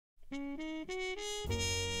Wreath,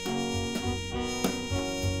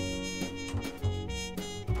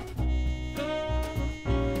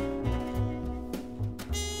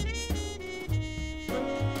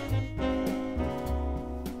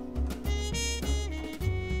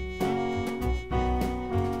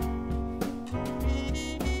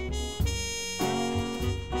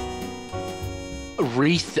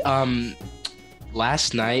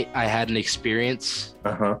 last night I had an experience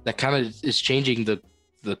that kind of is changing the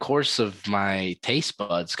course of my taste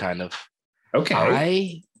buds, kind of.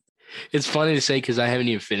 Okay. It's funny to say because I haven't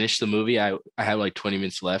even finished the movie. I have like 20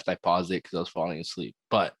 minutes left. I paused it because I was falling asleep.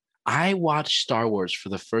 But I watched Star Wars for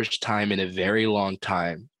the first time in a very long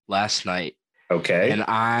time last night. Okay. And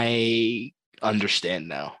I understand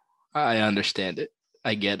now. I understand it.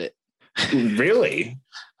 I get it. Really?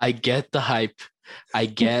 I get the hype. I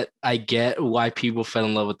get why people fell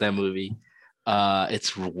in love with that movie.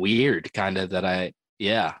 It's weird kind of that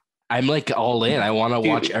I'm like all in. I want to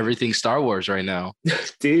watch everything Star Wars right now.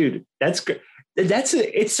 Dude, that's good.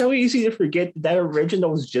 It's so easy to forget that original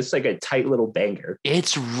was just like a tight little banger.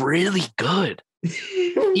 It's really good.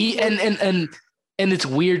 and it's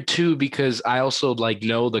weird too, because I also like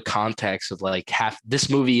know the context of like this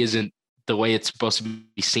movie isn't the way it's supposed to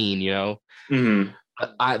be seen, you know? Mm-hmm.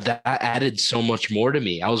 That added so much more to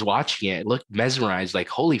me. I was watching it, looked mesmerized, like,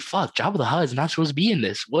 holy fuck, Jabba the Hutt is not supposed to be in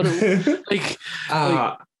this. What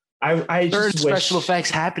I just special effects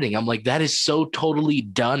happening. I'm like, that is so totally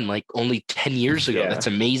done like only 10 years ago. That's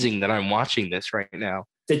amazing that I'm watching this right now.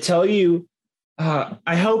 To tell you,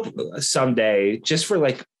 I hope someday, just for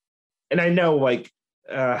like, and I know like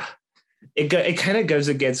it kind of goes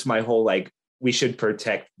against my whole like, we should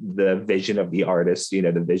protect the vision of the artist, you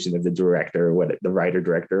know, the vision of the director or what the writer,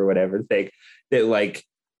 director, or whatever thing, that like,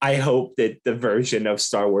 I hope that the version of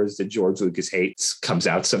Star Wars that George Lucas hates comes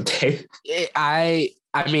out someday. I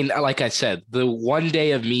mean, like I said, the one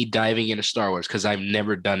day of me diving into Star Wars, because I've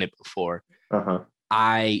never done it before,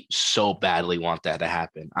 I so badly want that to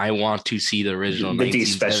happen. I want to see the original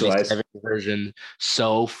 1977 version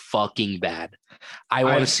so fucking bad. I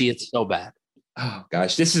want to see it so bad. Oh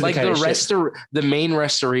gosh, this is like the main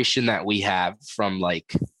restoration that we have from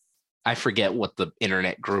like, I forget what the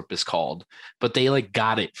internet group is called, but they like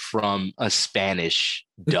got it from a Spanish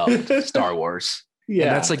dubbed Star Wars. Yeah,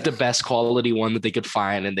 and that's like the best quality one that they could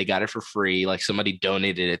find, and they got it for free. Like somebody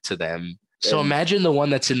donated it to them. So imagine the one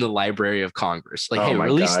that's in the Library of Congress. Like, hey,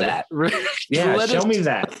 release that. Yeah, show me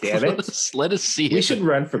that. Damn it. Let us see it. We should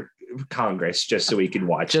run for Congress just so we can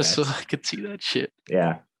watch just so I could see that shit.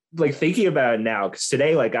 Yeah. Like thinking about it now, because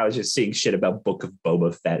today, like I was just seeing shit about Book of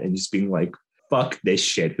Boba Fett and just being like, fuck this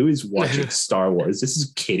shit. Who is watching Star Wars? This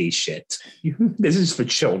is kiddie shit. This is for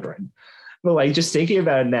children. But like just thinking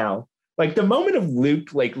about it now, like the moment of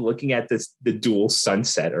Luke like looking at the dual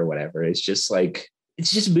sunset or whatever, it's just like,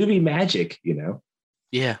 it's just movie magic, you know?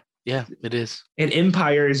 Yeah, it is. And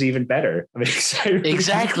Empire is even better. I'm excited.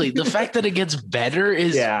 Exactly. The fact that it gets better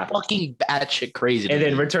is fucking batshit crazy. And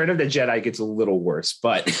then Return of the Jedi gets a little worse,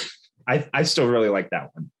 but I still really like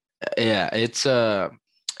that one. Yeah, it's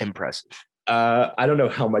impressive. I don't know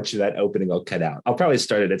how much of that opening I'll cut out. I'll probably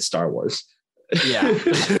start it at Star Wars.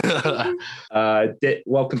 Yeah.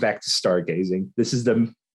 Welcome back to Stargazing. This is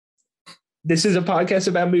a podcast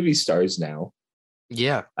about movie stars now.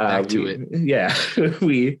 Yeah, back to it. Yeah,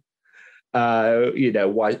 we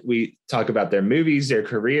we talk about their movies, their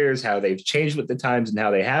careers, how they've changed with the times and how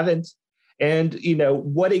they haven't, and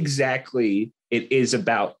what exactly it is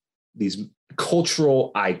about these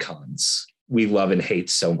cultural icons we love and hate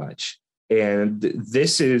so much. And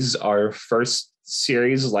this is our first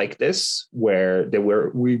series like this where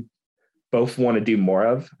we both want to do more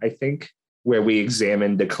of, I think, where we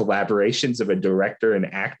examine the collaborations of a director and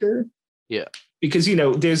actor. Yeah. Because,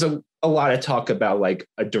 there's a lot of talk about like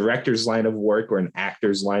a director's line of work or an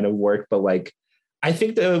actor's line of work. But like, I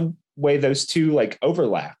think the way those two like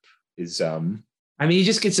overlap is, you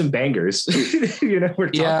just get some bangers,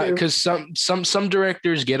 Yeah. Because some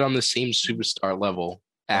directors get on the same superstar level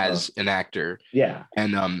as an actor. Yeah.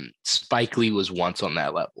 And Spike Lee was once on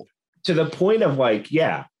that level. To the point of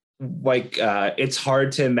it's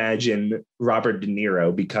hard to imagine Robert De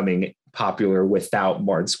Niro becoming popular without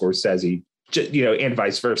Martin Scorsese, and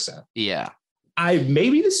vice versa. Yeah.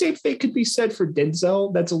 Maybe the same thing could be said for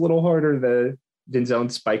Denzel. That's a little harder, the Denzel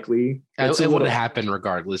and Spike Lee. It would have happened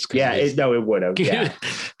regardless. It would have. Yeah.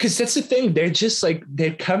 Because that's the thing. They're just like,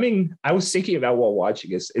 they're coming. I was thinking about while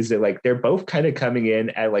watching this, is that like, they're both kind of coming in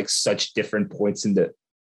at like such different points to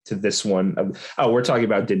this one. We're talking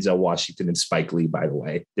about Denzel Washington and Spike Lee, by the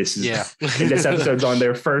way. This is this episode's on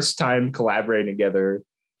their first time collaborating together.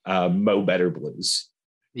 Mo Better Blues.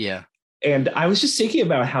 Yeah. And I was just thinking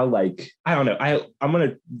about how, like, I don't know, I'm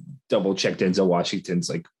gonna double check Denzel Washington's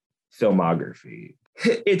like filmography.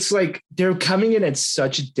 It's like they're coming in at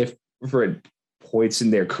such different points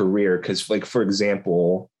in their career. Because, like, for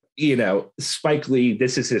example, you know, Spike Lee,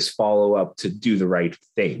 this is his follow-up to Do the Right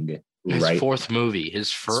Thing, His right? fourth movie,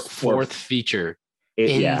 his fourth feature.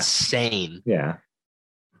 Insane. Yeah.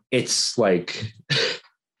 It's like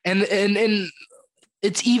and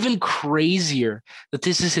it's even crazier that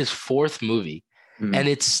this is his fourth movie and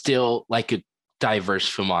it's still like a diverse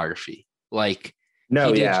filmography. Like,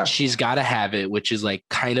 She's Gotta Have It, which is like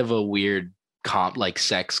kind of a weird like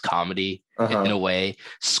sex comedy in a way.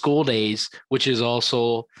 School Days, which is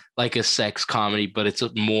also like a sex comedy, but it's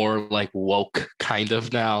more like woke kind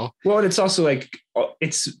of now. Well, and it's also like,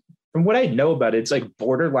 it's, from what I know about it, it's like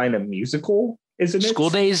borderline a musical, isn't it? School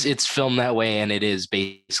Days, it's filmed that way, and it is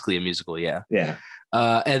basically a musical. Yeah. Yeah.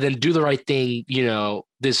 And then Do the Right Thing, you know,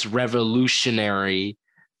 this revolutionary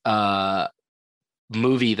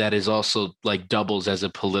movie that is also like doubles as a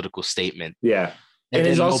political statement. Yeah. And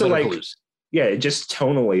it's also like, just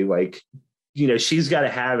tonally, like, you know, She's Gotta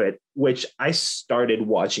Have It, which I started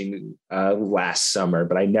watching last summer,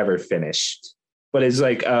 but I never finished. But it's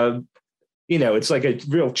like, you know, it's like a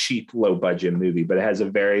real cheap, low budget movie, but it has a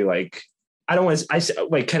very like, I don't want to, I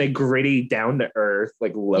like kind of gritty, down to earth,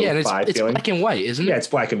 like lo-fi it's feeling. Black and white, isn't it? Yeah, it's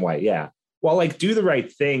black and white. Yeah. While like Do the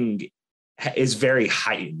Right Thing is very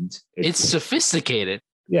heightened. It's sophisticated.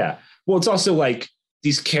 Yeah. Well, it's also like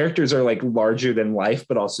these characters are like larger than life,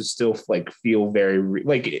 but also still like feel very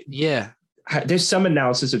there's some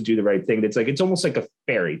analysis of Do the Right Thing that's like, it's almost like a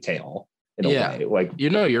fairy tale in a way. Like, you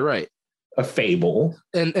know, you're right. A fable.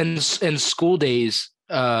 And School Days,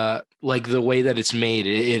 like the way that it's made,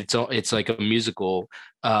 it's like a musical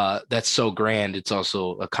that's so grand. It's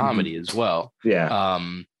also a comedy as well. Yeah.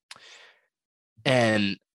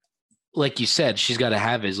 And like you said, She's Gotta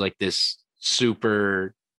Have is like this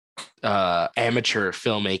super amateur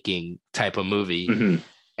filmmaking type of movie,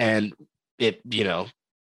 and it, you know,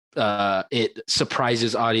 it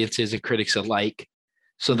surprises audiences and critics alike.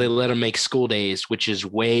 So they let him make School Days, which is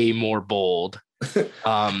way more bold.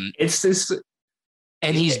 It's this.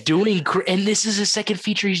 And he's doing, and this is his second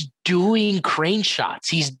feature. He's doing crane shots.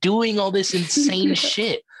 He's doing all this insane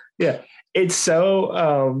shit. Yeah. It's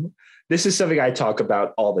so, this is something I talk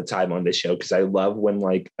about all the time on this show, because I love when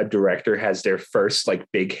like a director has their first like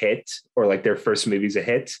big hit, or like their first movie's a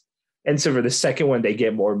hit. And so for the second one, they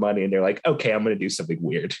get more money and they're like, okay, I'm going to do something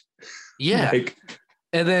weird. Yeah. Like,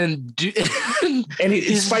 and then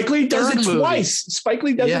Spike Lee does it twice. Spike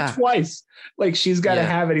Lee does it twice. Like, She's Gotta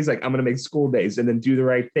Have It. He's like, I'm going to make School Days, and then Do the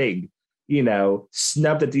Right Thing. You know,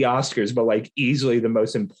 snubbed at the Oscars, but like easily the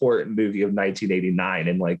most important movie of 1989.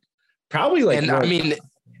 And like, probably like, and I mean,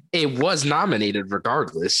 it was nominated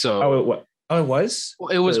regardless. So it was?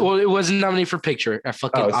 It was nominated for picture. I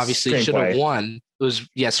fucking obviously should have won. It was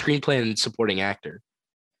screenplay and supporting actor.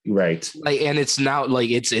 Right. Like, and it's now like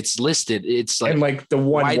it's listed. It's like, and like the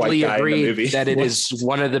one widely white guy agreed in the movie that it is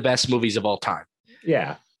one of the best movies of all time.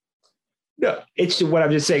 Yeah. No, it's what I'm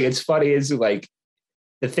just saying. It's funny is like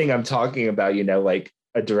the thing I'm talking about, you know, like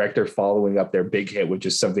a director following up their big hit with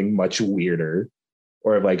just something much weirder,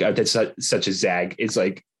 or like that's such a zag. It's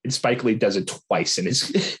like, and Spike Lee does it twice, and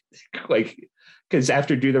it's like, because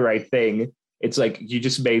after Do the Right Thing, it's like, you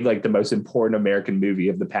just made like the most important American movie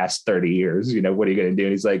of the past 30 years. You know, what are you going to do?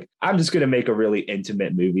 And he's like, I'm just going to make a really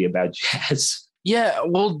intimate movie about jazz. Yeah,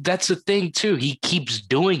 well, that's the thing too. He keeps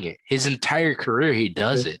doing it. His entire career, he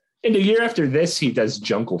does it. And the year after this, he does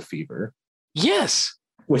Jungle Fever. Yes.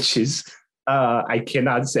 Which is, I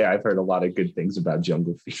cannot say I've heard a lot of good things about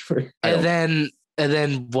Jungle Fever. And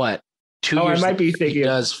then what? 2 years I might be thinking he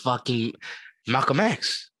does fucking Malcolm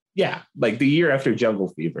X. Yeah, like the year after Jungle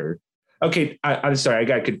Fever. Okay, I'm sorry, I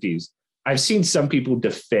got confused. I've seen some people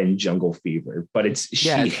defend Jungle Fever, but it's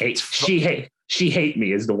She Hate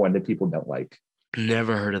Me is the one that people don't like.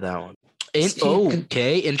 Never heard of that one.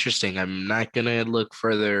 Okay, interesting. I'm not gonna look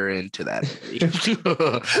further into that.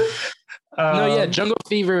 No, yeah, Jungle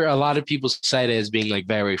Fever. A lot of people cite it as being like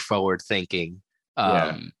very forward thinking.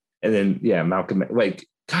 And then Malcolm, like,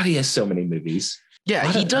 God, he has so many movies. Yeah,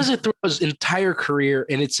 he does it through his entire career,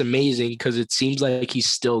 and it's amazing because it seems like he's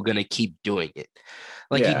still gonna keep doing it.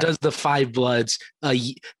 Like, he does the Five Bloods.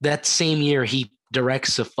 That same year, he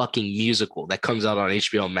directs a fucking musical that comes out on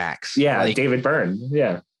HBO Max. Yeah, like, David Byrne.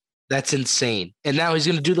 Yeah, that's insane. And now he's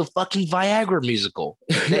gonna do the fucking Viagra musical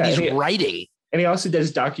that he's writing. And he also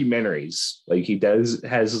does documentaries. Like, he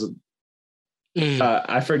has.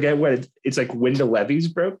 I forget what it's like. When the Levees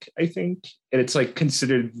Broke, I think, and it's like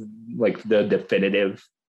considered like the definitive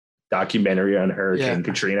documentary on Hurricane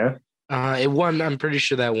Katrina. It won. I'm pretty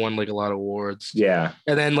sure that won like a lot of awards. Yeah.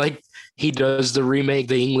 And then like he does the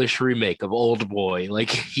English remake of Old Boy.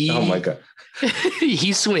 Like oh my God.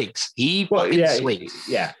 he swings. Swings.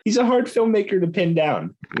 Yeah. He's a hard filmmaker to pin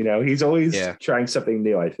down. You know, he's always trying something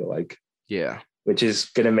new, I feel like. Yeah. Which is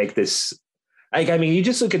going to make this, like, I mean, you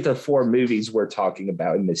just look at the 4 movies we're talking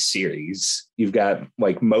about in this series. You've got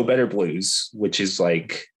like Mo Better Blues, which is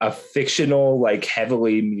like a fictional, like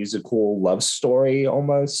heavily musical love story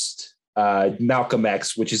almost. Malcolm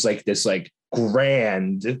X, which is like this like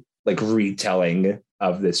grand like retelling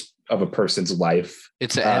of a person's life.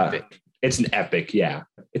 It's an epic. It's an epic, yeah.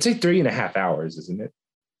 It's like 3.5 hours, isn't it?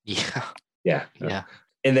 Yeah. Yeah. Yeah.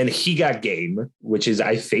 And then He Got Game, which is,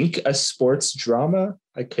 I think, a sports drama.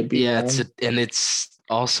 I could be wrong. It's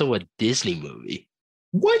also a Disney movie.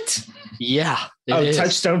 What? Yeah.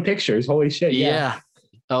 Touchstone Pictures. Holy shit. Yeah.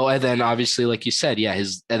 Oh, and then obviously, like you said,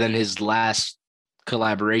 his last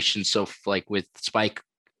collaboration. So like with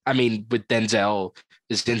with Denzel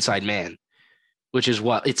is Inside Man, which is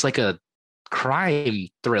it's like a crime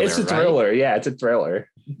thriller. It's a thriller. Right? Yeah, it's a thriller.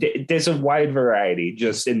 There's a wide variety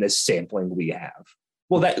just in the sampling we have.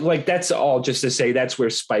 Well, that's all just to say that's where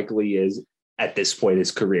Spike Lee is at this point in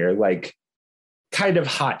his career, like kind of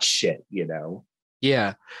hot shit, you know?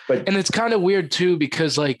 Yeah. And it's kind of weird too,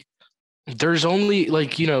 because like there's only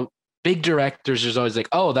like, you know, big directors, there's always like,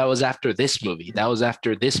 oh, that was after this movie. That was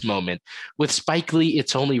after this moment. With Spike Lee,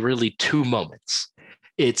 it's only really 2 moments.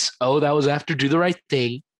 It's, oh, that was after Do the Right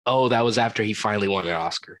Thing. Oh, that was after he finally won an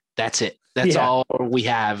Oscar. That's it. That's all we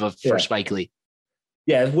have for Spike Lee.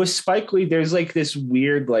 Yeah, with Spike Lee, there's like this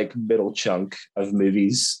weird like middle chunk of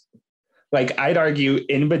movies. Like I'd argue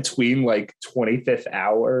in between like 25th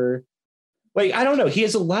Hour. Like, I don't know. He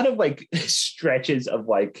has a lot of like stretches of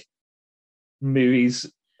like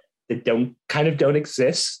movies that don't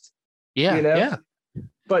exist. Yeah. You know? Yeah.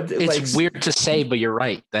 But it's weird to say, but you're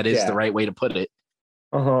right. That is the right way to put it.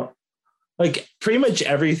 Uh-huh. Like pretty much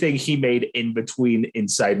everything he made in between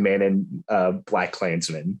Inside Man and Black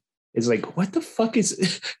Klansman is like, what the fuck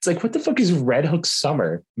is Red Hook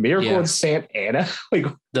Summer? Miracle in Santa Ana? Like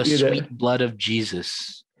The Sweet Blood of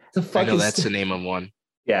Jesus. The fuck I know that's the name of one.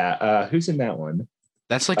 Yeah. Who's in that one?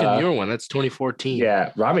 That's like a newer one. That's 2014.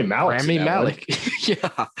 Yeah. Rami Malek.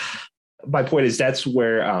 Yeah. My point is that's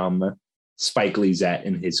where Spike Lee's at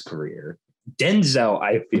in his career. Denzel,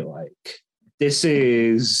 I feel like this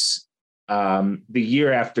is the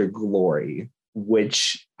year after Glory,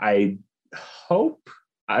 which I hope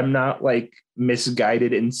I'm not like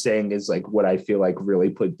misguided in saying is like what I feel like really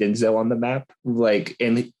put Denzel on the map. Like,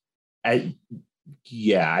 and I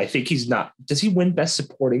think he's not. Does he win Best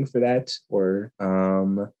Supporting for that? Or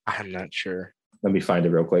I'm not sure. Let me find it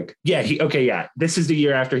real quick. Yeah, this is the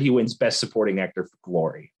year after he wins Best Supporting Actor for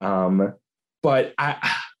Glory. But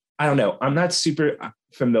I don't know. I'm not super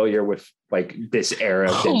familiar with like this era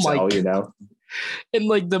of Denzel, you know. And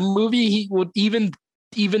like the movie, he would even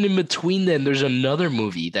in between then, there's another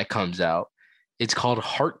movie that comes out. It's called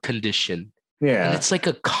Heart Condition. Yeah, and it's like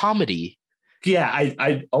a comedy. Yeah,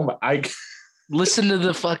 I listen to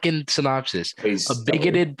the fucking synopsis. Please a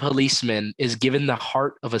bigoted policeman is given the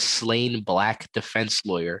heart of a slain Black defense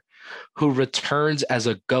lawyer who returns as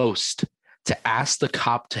a ghost to ask the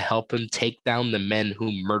cop to help him take down the men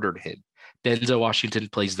who murdered him. Denzel Washington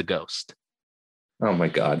plays the ghost. Oh my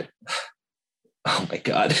God. Oh my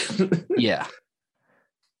God. Yeah.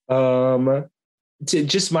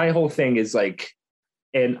 Just my whole thing is like,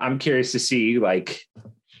 and I'm curious to see like,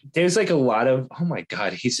 there's like a lot of, oh my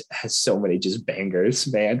God, has so many just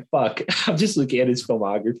bangers, man. Fuck. I'm just looking at his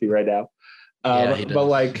filmography right now. But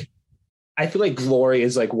like, I feel like Glory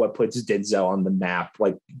is like what puts Denzel on the map,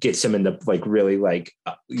 like gets him into like really like,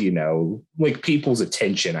 like people's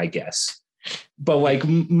attention, I guess. But like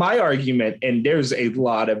my argument, and there's a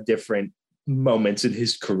lot of different moments in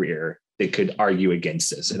his career that could argue against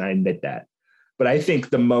this, and I admit that. But I think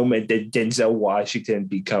the moment that Denzel Washington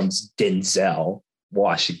becomes Denzel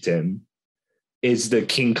Washington is the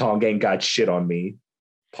King Kong Ain't Got Shit on Me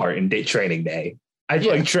part in Training Day. I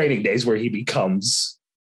feel like Training Day is where he becomes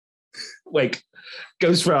like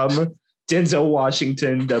goes from Denzel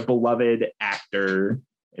Washington, the beloved actor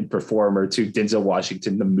and performer, to Denzel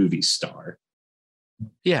Washington, the movie star.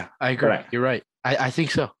 Yeah, I agree. Right. You're right. I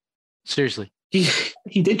think so. Seriously.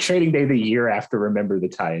 He did Training Day the year after Remember the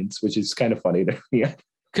Titans, which is kind of funny to me.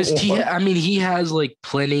 Because he has like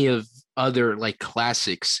plenty of other like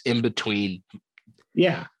classics in between.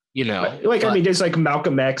 Yeah. You know, there's like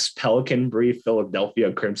Malcolm X, Pelican Brief,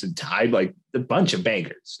 Philadelphia Crimson Tide, like a bunch of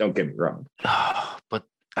bangers. Don't get me wrong. But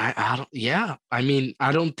I don't. Yeah, I mean,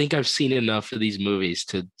 I don't think I've seen enough of these movies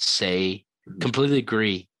to say completely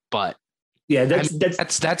agree. But Yeah, I mean,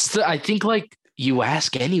 that's the. I think like you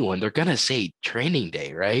ask anyone, they're gonna say Training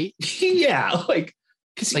Day, right? yeah, like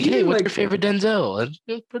Like, hey, what's your favorite Denzel?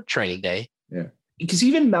 And Training Day. Yeah, because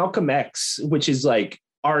even Malcolm X, which is like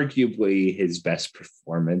arguably his best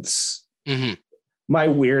performance. Mm-hmm. My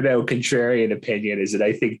weirdo contrarian opinion is that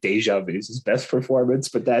I think Deja Vu is his best performance,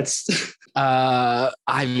 but that's I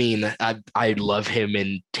mean, I love him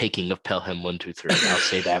in Taking of Pelham 123. I'll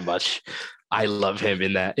say that much. I love him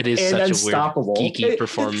in that. It is such a weird geeky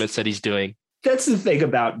performance that he's doing. That's the thing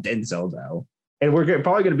about Denzel, though, and we're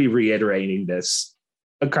probably going to be reiterating this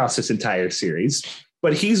across this entire series.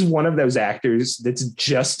 But he's one of those actors that's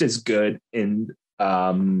just as good in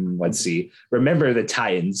let's see, Remember the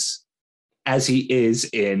Titans as he is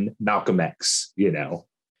in Malcolm X, you know.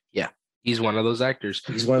 Yeah, he's one of those actors.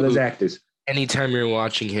 He's one of those actors. Anytime you're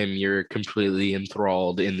watching him, you're completely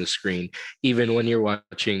enthralled in the screen. Even when you're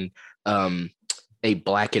watching a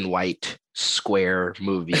black and white square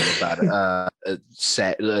movie about a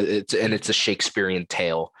set, it's a Shakespearean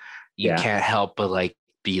tale. You can't help but like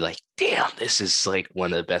be like, damn, this is like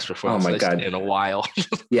one of the best performances in a while.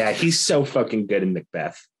 Yeah, he's so fucking good in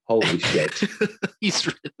Macbeth. Holy shit. He's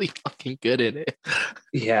really fucking good in it.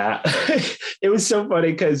 Yeah. It was so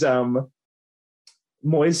funny because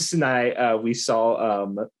Moises and I, we saw,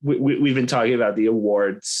 we've been talking about the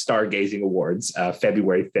awards, Stargazing Awards,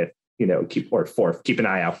 February 5th, you know, keep 4th, keep an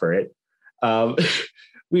eye out for it.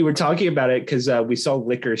 We were talking about it because we saw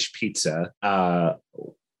Licorice Pizza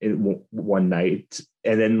in one night.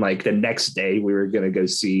 And then like the next day we were going to go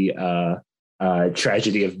see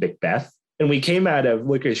Tragedy of Macbeth. And we came out of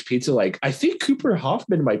Licorice Pizza like, I think Cooper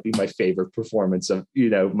Hoffman might be my favorite performance of, you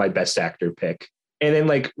know, my best actor pick. And then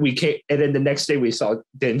like we came, and then the next day we saw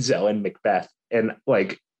Denzel in Macbeth. And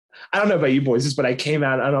like, I don't know about you boys, but I came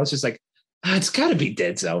out and I was just like, it's got to be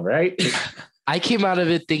Denzel, right? I came out of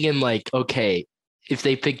it thinking like, okay, if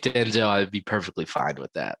they picked Denzel, I'd be perfectly fine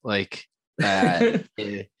with that. Like,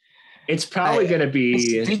 it's probably going to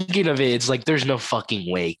be. Thinking of it, it's like there's no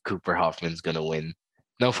fucking way Cooper Hoffman's going to win.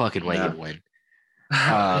 No fucking way he'd win.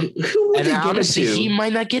 Who would and honestly, he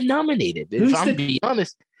might not get nominated. If I'm being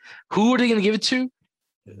honest, who are they going to give it to?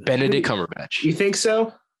 Benedict Cumberbatch. You think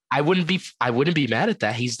so? I wouldn't be mad at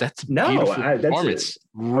that. That's performance.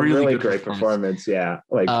 Really great performance. Yeah,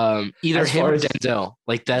 like either him or Denzel.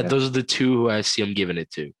 Like that. Yeah. Those are the two who I see him giving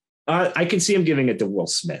it to. I can see him giving it to Will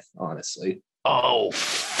Smith. Honestly. Oh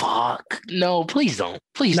fuck! No, please don't.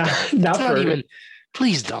 Please don't.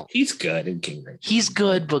 Please don't. He's good in King Richard. He's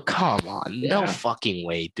good, but come on. Yeah. No fucking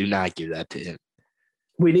way. Do not give that to him.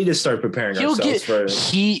 We need to start preparing ourselves for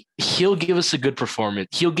he'll give us a good performance.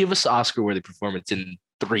 He'll give us Oscar-worthy performance in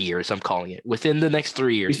 3 years. I'm calling it. Within the next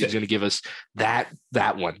 3 years, he's gonna give us that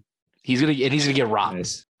one. He's gonna get robbed.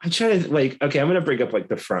 Nice. I'm trying to I'm gonna bring up like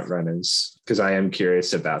the front runners because I am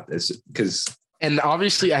curious about this and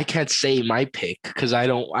obviously I can't say my pick because I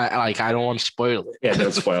don't want to spoil it. Yeah,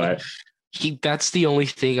 don't spoil it. That's the only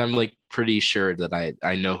thing I'm like pretty sure that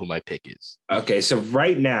I know who my pick is. Okay, so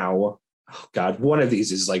right now, oh God, one of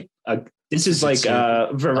these is like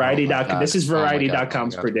Variety.com. This is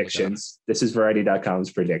Variety.com's predictions. This is Variety.com's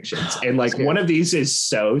predictions. And like one of these is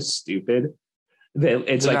so stupid that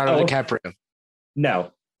it's Leonardo DiCaprio.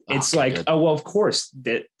 No. It's good. Oh, well, of course,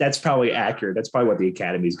 that's probably accurate. That's probably what the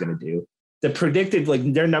Academy is going to do. The predicted,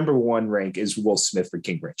 like their number one rank is Will Smith for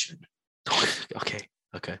King Richard.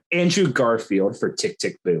 Okay. Andrew Garfield for Tick,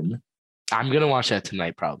 Tick, Boom. I'm going to watch that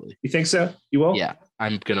tonight, probably. You think so? You will? Yeah,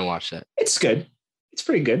 I'm going to watch that. It's good. It's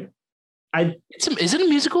pretty good. Is it a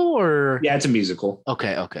musical or? Yeah, it's a musical.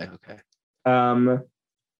 Okay.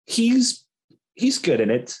 He's good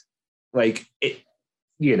in it. Like, it,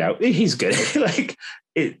 you know, he's good. Like,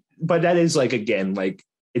 it, but that is like, again, like,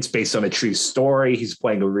 it's based on a true story. He's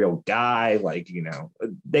playing a real guy. Like, you know,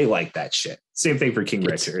 they like that shit. Same thing for King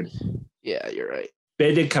Richard. Yeah, you're right.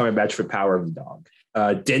 Benedict Cumberbatch for Power of the Dog.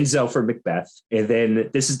 Denzel for Macbeth. And then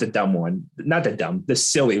this is the dumb one. Not the dumb, the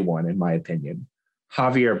silly one, in my opinion.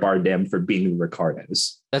 Javier Bardem for Being the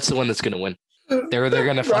Ricardos. That's the one that's going to win. They're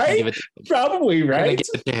going to fucking give it to him. Probably, right?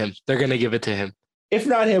 They're going to give it to him. If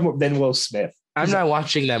not him, then Will Smith. I'm not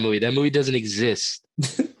watching that movie. That movie doesn't exist.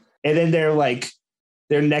 And then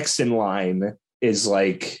their next in line is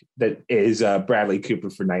Bradley Cooper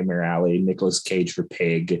for Nightmare Alley, Nicolas Cage for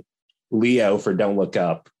Pig, Leo for Don't Look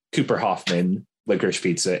Up, Cooper Hoffman, Licorice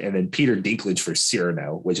Pizza, and then Peter Dinklage for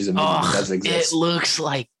Cyrano, which is a movie that doesn't exist. It looks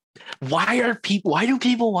like why do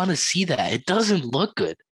people want to see that? It doesn't look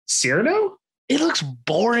good. Cyrano? It looks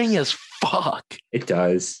boring as fuck. It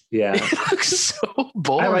does. Yeah. It looks so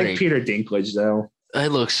boring. I like Peter Dinklage though.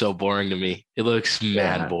 It looks so boring to me. It looks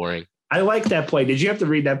mad boring. I like that play. Did you have to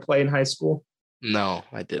read that play in high school? No,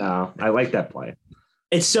 I didn't. I like that play.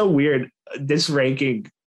 It's so weird. This ranking,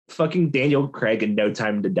 fucking Daniel Craig in No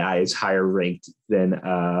Time to Die is higher ranked than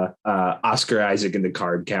Oscar Isaac in The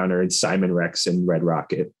Card Counter and Simon Rex in Red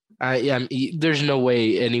Rocket. There's no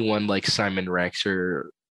way anyone like Simon Rex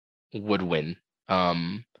would win.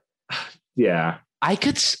 Yeah. I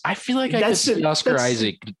feel like I could see Oscar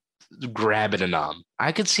Isaac grabbing a nom.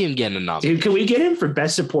 I could see him getting a nom. Dude, can we get him for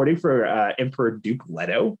best supporting for Emperor Duke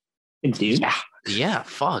Leto in Dune? Yeah,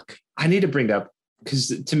 fuck. I need to bring up,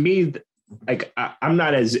 because to me, like I'm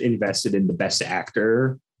not as invested in the best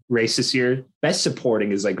actor race this year. Best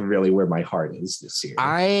supporting is like really where my heart is this year.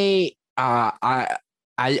 I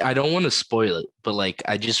don't want to spoil it, but like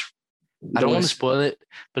I don't want to spoil it,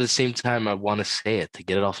 but at the same time, I want to say it to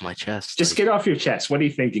get it off my chest. Just get it off your chest. What are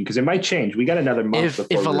you thinking? Because it might change. We got another month.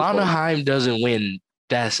 If Alana Haim doesn't win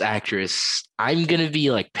Best Actress, I'm gonna be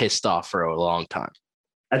like pissed off for a long time.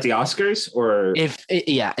 At the Oscars, or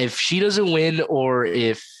if she doesn't win, or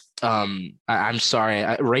if I'm sorry,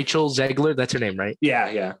 Rachel Zegler, that's her name, right?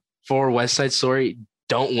 Yeah. For West Side Story,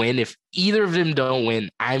 don't win. If either of them don't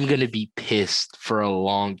win, I'm gonna be pissed for a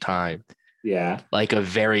long time. Yeah. Like a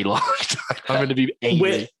very long time. I'm going to be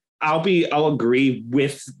angry. I'll agree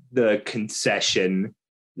with the concession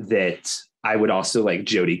that I would also like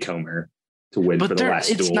Jodie Comer to win for The Last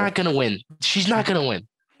Duel. It's not going to win. She's not going to win.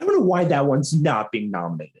 I don't know why that one's not being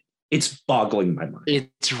nominated. It's boggling my mind.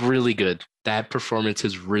 It's really good. That performance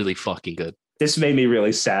is really fucking good. This made me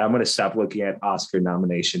really sad. I'm going to stop looking at Oscar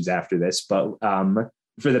nominations after this, but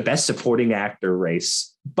for the best supporting actor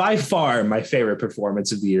race, by far my favorite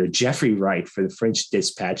performance of the year, Jeffrey Wright for The French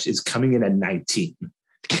Dispatch is coming in at 19.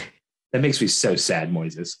 That makes me so sad,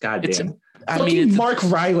 Moises. God damn. Mark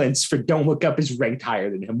Rylance for Don't Look Up is ranked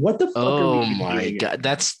higher than him. What the fuck are we doing? Oh my God.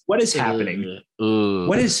 What is happening?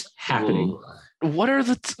 What is happening? What are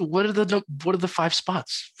the 5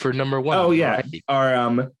 spots for number 1? Oh yeah.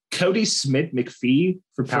 Are Cody Smith McPhee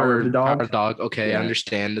for Power of the Dog. Power of the Dog. Okay, yeah. I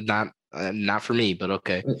understand. Not for me, but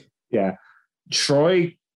okay. Yeah.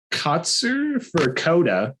 Troy Kotsur for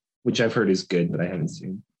Coda, which I've heard is good, but I haven't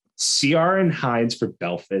seen. Ciaran Hinds for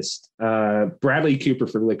Belfast. Bradley Cooper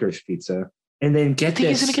for Licorice Pizza. And then he's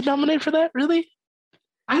going to get nominated for that? Really?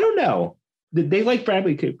 I don't know. They like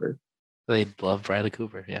Bradley Cooper. They love Bradley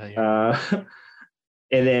Cooper. Yeah.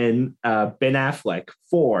 And then Ben Affleck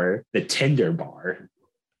for The Tender Bar.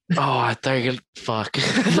 Oh, I thought you were gonna fuck.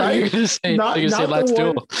 Right? Not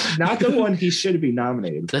the one he should be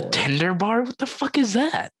nominated for. The Tender Bar? What the fuck is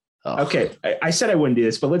that? Oh. Okay, I said I wouldn't do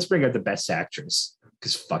this, but let's bring up the Best Actress.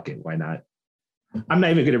 Because fuck it, why not? I'm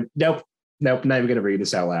not even gonna. Nope. Not even gonna read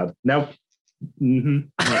this out loud. Nope. Mm-hmm.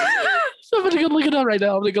 I'm gonna go look it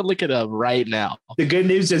up right now. The good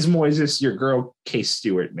news is, Moises, your girl Kay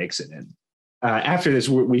Stewart makes it in. After this,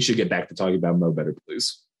 we should get back to talking about Mo Better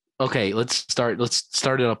Blues. Okay, let's start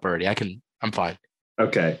it up already. I'm fine.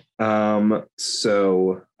 Okay.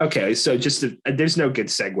 So just there's no good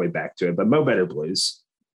segue back to it, but Mo Better Blues.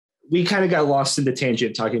 We kind of got lost in the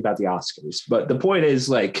tangent talking about the Oscars, but the point is,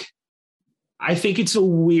 like, I think it's a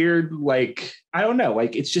weird, like, I don't know,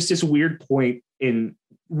 like, it's just this weird point in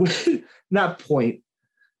not point,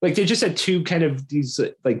 like, they're just at two kind of these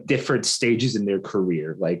like different stages in their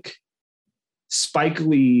career. Like, Spike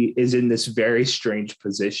Lee is in this very strange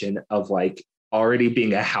position of like already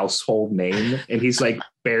being a household name, and he's like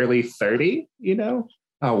barely 30, you know?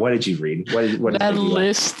 Oh, what did you read? What that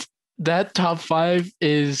list, that top 5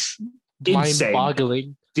 is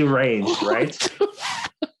mind-boggling. Deranged, right?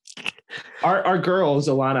 Our girls,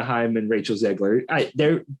 Alana Haim and Rachel Zegler,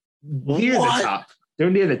 they're near the top. They're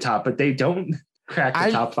near the top, but they don't crack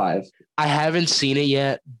the top 5. I haven't seen it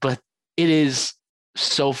yet, but it is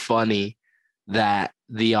so funny that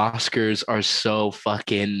the Oscars are so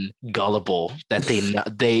fucking gullible that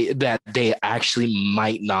they actually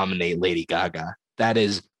might nominate Lady Gaga. That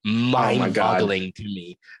is mind-boggling to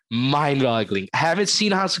me. Mind-boggling. I haven't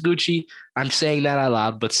seen House of Gucci. I'm saying that out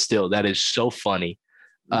loud, but still, that is so funny.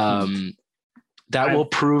 That will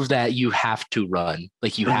prove that you have to run.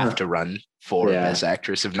 Like, you have to run for Best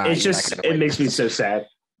Actress. If not, it's just, it makes me so sad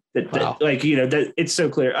that like, you know, that it's so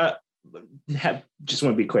clear. Just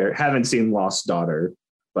want to be clear, haven't seen Lost Daughter,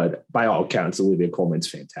 but by all accounts, Olivia Colman's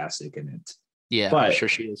fantastic in it. Yeah, but I'm sure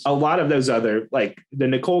she is. A lot of those other, like the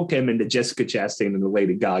Nicole Kidman, the Jessica Chastain, and the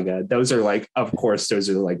Lady Gaga, those are like, of course, those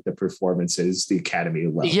are like the performances the Academy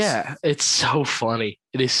loves. Yeah, it's so funny.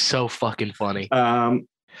 It is so fucking funny.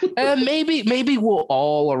 And maybe we'll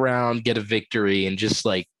all around get a victory and just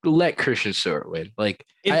like let Christian Stewart win. Like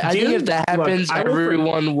I think if that happens,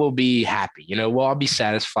 everyone will be happy. You know, we'll all be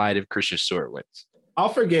satisfied if Christian Stewart wins. I'll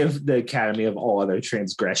forgive the Academy of all other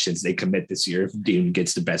transgressions they commit this year if Dune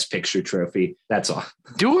gets the Best Picture trophy. That's all.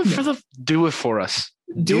 Do it for us.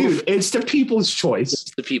 Dude, it's the people's choice.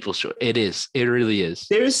 It's the people's choice. It is. It really is.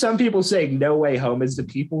 There's some people saying No Way Home is the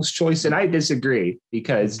people's choice, and I disagree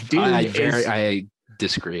because Dune I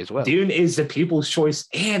disagree as well. Dune is the people's choice,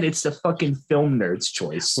 and it's the fucking film nerds'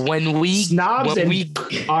 choice. Snobs and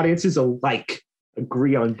audiences alike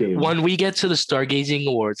agree on Dune. When we get to the Stargazing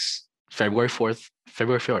Awards, February 4th,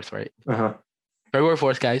 right? Uh-huh. February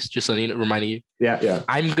 4th, guys, just reminding you. Yeah.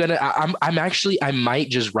 I might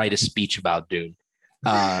just write a speech about Dune.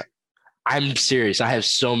 I'm serious. I have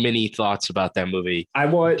so many thoughts about that movie.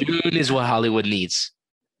 Dune is what Hollywood needs.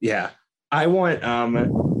 Yeah. I want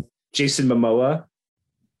Jason Momoa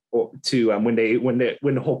to when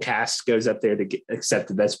the whole cast goes up there to accept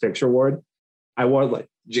the Best Picture award. I want like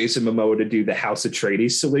Jason Momoa to do the House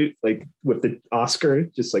Atreides salute, like with the Oscar,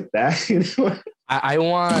 just like that. You know,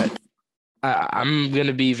 I'm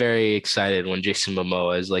gonna be very excited when Jason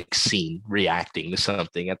Momoa is like seen reacting to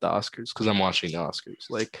something at the Oscars because I'm watching the Oscars.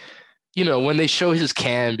 Like, you know, when they show his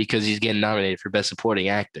can because he's getting nominated for Best Supporting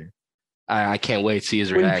Actor. I can't wait to see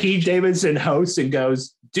his reaction. When Pete Davidson hosts and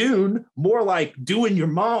goes, Dune, more like doing your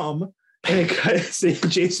mom. And it cuts to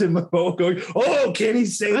Jason Momoa going, oh, can he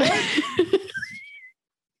say that?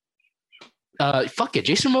 Fuck it.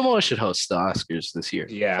 Jason Momoa should host the Oscars this year.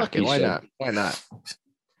 Yeah. Fuck it. Why not? Why not?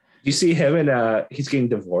 You see him and he's getting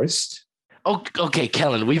divorced. Oh, okay,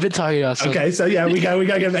 Kellen. We've been talking about something. Okay, so yeah, we got to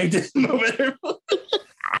get back to this moment.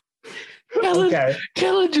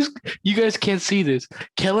 Kellen just, you guys can't see this.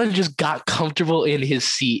 Kellen just got comfortable in his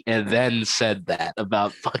seat and then said that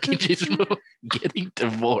about fucking Jason Momoa getting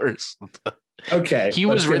divorced. Okay. He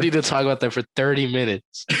was ready to talk about that for 30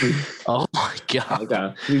 minutes. Oh my God.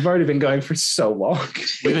 Okay. We've already been going for so long.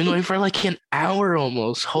 We've been going for like an hour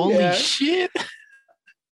almost. Holy shit.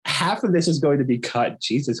 Half of this is going to be cut.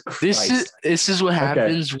 Jesus Christ. This is what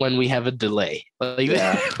happens when we have a delay. Like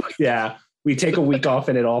yeah. We take a week off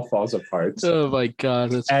and it all falls apart. Oh my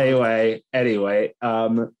God. Anyway.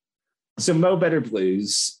 So Mo Better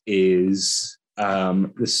Blues is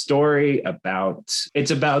the story about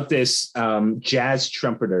this jazz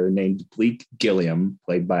trumpeter named Bleak Gilliam,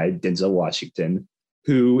 played by Denzel Washington,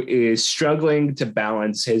 who is struggling to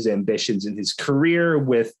balance his ambitions in his career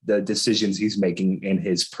with the decisions he's making in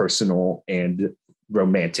his personal and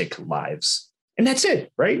romantic lives. And that's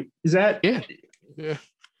it, right? Is that? Yeah.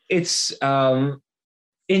 It's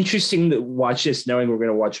interesting to watch this knowing we're going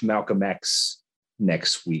to watch Malcolm X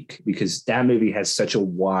next week, because that movie has such a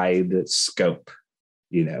wide scope.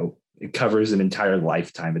 You know, it covers an entire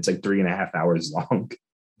lifetime. It's like 3.5 hours long.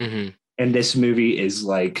 Mm-hmm. And this movie is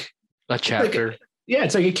like a chapter.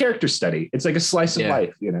 It's like a character study. It's like a slice of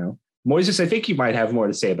life, you know. Moises, I think you might have more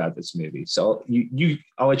to say about this movie. So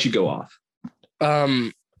I'll let you go off.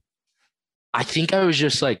 I think I was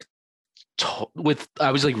just like I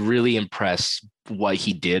was like really impressed what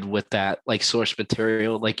he did with that like source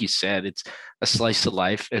material. Like you said, it's a slice of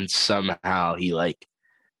life, and somehow he like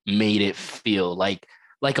made it feel like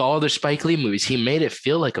all other Spike Lee movies. He made it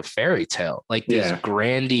feel like a fairy tale, like this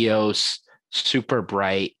grandiose, super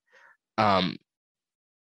bright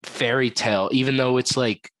fairy tale, even though it's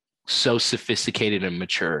like so sophisticated and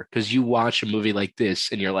mature. Because you watch a movie like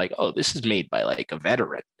this and you're like, oh, this is made by like a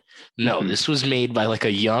veteran. No, this was made by like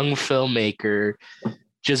a young filmmaker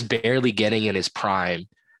just barely getting in his prime,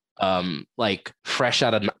 like fresh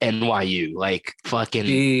out of NYU, like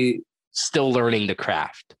fucking still learning the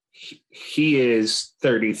craft. He is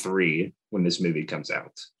 33 when this movie comes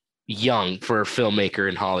out. Young for a filmmaker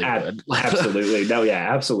in Hollywood. Absolutely. No,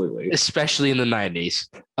 yeah, absolutely. Especially in the 90s.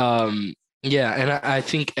 Yeah, and I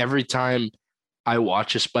think every time I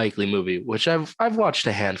watch a Spike Lee movie, which I've watched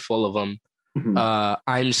a handful of them,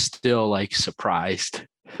 I'm still like surprised.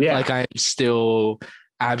 Yeah. Like I'm still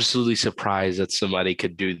absolutely surprised that somebody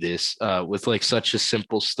could do this with like such a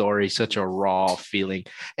simple story, such a raw feeling.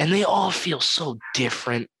 And they all feel so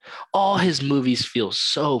different. All his movies feel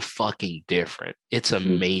so fucking different. It's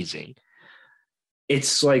amazing.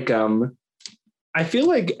 It's like, I feel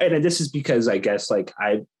like, and this is because I guess like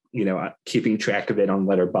keeping track of it on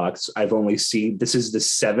Letterboxd, I've only seen, this is the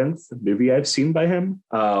 7th movie I've seen by him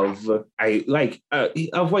a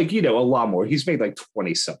lot more. He's made like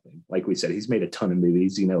 20 something. Like we said, he's made a ton of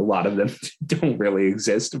movies, a lot of them don't really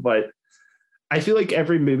exist, but I feel like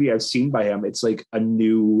every movie I've seen by him, it's like a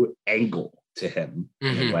new angle to him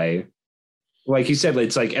in a way. like you said,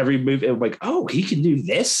 it's like every movie, like, oh, he can do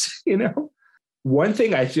this, you know? One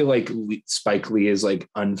thing I feel like Spike Lee is like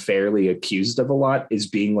unfairly accused of a lot is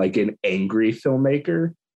being like an angry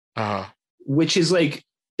filmmaker, which is like,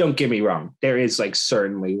 don't get me wrong, there is like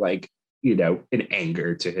certainly like, you know, an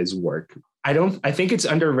anger to his work. I think it's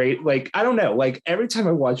underrated. Like, I don't know. Like every time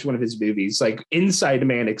I watch one of his movies, like Inside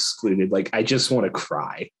Man excluded, like I just want to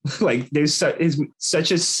cry. Like there's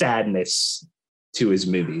such a sadness to his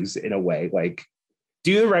movies in a way. Like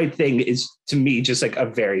Do the Right Thing is to me just like a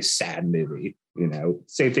very sad movie. You know,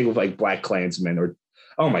 same thing with like Black Klansman or,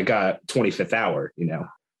 oh my God, 25th Hour. You know,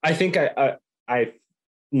 I think I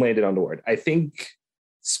landed on the word. I think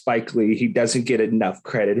Spike Lee, he doesn't get enough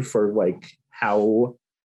credit for like how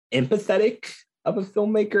empathetic of a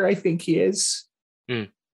filmmaker I think he is.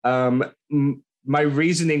 My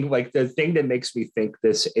reasoning, like the thing that makes me think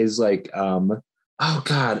this is like, oh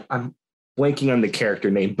God, I'm blanking on the character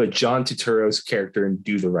name, but John Turturro's character in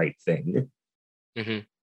Do the Right Thing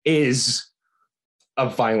is a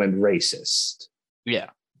violent racist. Yeah.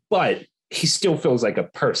 But he still feels like a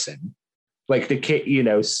person. Like the kid, you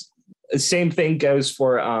know, same thing goes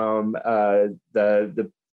for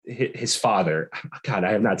his father. God,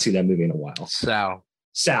 I have not seen that movie in a while. Sal,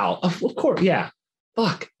 of course, yeah.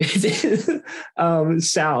 Fuck.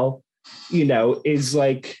 Sal, you know, is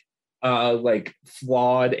like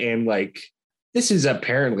flawed and like this is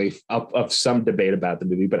apparently up of some debate about the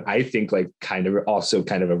movie, but I think like kind of a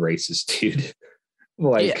racist dude.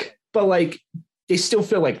 Like, yeah. But like they still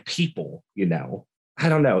feel like people, you know. I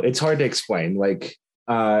don't know. It's hard to explain. Like,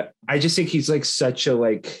 I just think he's like such a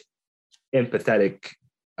like empathetic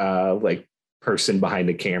like person behind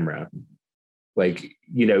the camera. Like,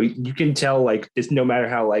 you know, you can tell like this, no matter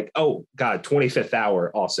how like, oh God, 25th Hour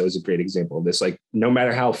also is a great example of this. Like, no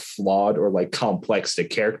matter how flawed or like complex the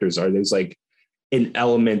characters are, there's like an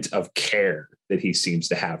element of care that he seems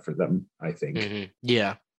to have for them, I think.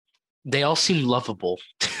 Yeah. They all seem lovable.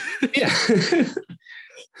 Yeah.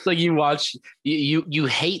 Like you watch, you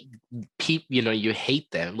hate people, you know, you hate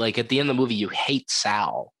them. Like at the end of the movie, you hate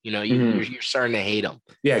Sal, you know, you're starting to hate him.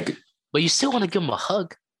 Yeah. But you still want to give him a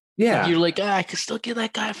hug. Yeah. Like you're like, I can still give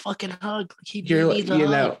that guy a fucking hug. Like he needs a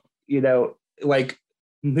hug. You know, like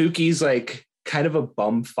Mookie's like kind of a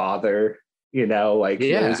bum father, you know, like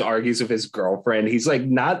he always argues with his girlfriend. He's like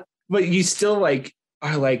not, but you still like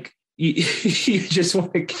are like, you just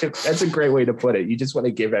want to give, that's a great way to put it. You just want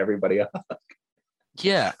to give everybody a hug.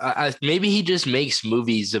 Yeah, maybe he just makes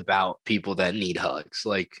movies about people that need hugs.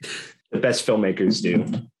 Like the best filmmakers do.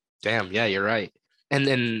 Damn, yeah, you're right. And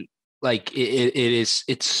then like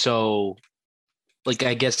it's so like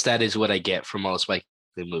I guess that is what I get from all Spike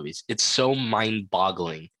Lee movies. It's so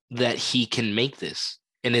mind-boggling that he can make this,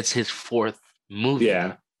 and it's his fourth movie.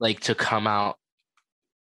 Yeah, like to come out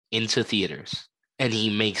into theaters, and he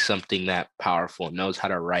makes something that powerful, knows how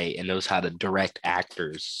to write, and knows how to direct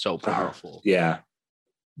actors so powerful. Yeah.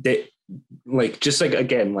 They like just like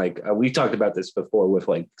again like we talked about this before with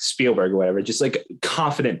like Spielberg or whatever, just like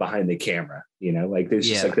confident behind the camera, you know, like there's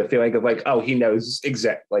just like the feeling of like, oh, he knows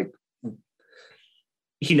like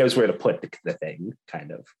he knows where to put the thing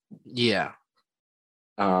kind of.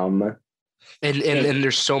 And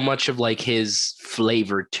there's so much of like his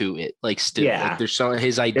flavor to it, like still like there's so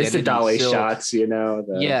his identity. It's the dolly shots, you know.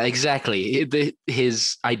 Yeah, exactly.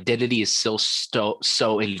 His identity is still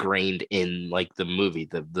so ingrained in like the movie,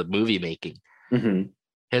 the movie making.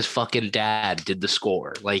 His fucking dad did the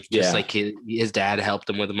score, like just like his dad helped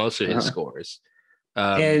him with most of his scores.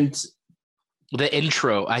 And the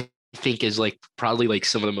intro, I think, is like probably like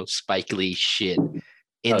some of the most Spike Lee shit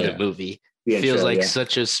in the movie. Feels like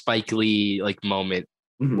such a Spike Lee like moment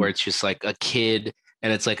where it's just like a kid,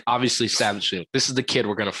 and it's like obviously establishing this is the kid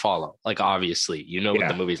we're gonna follow. Like obviously, you know what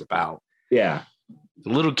the movie's about. Yeah, the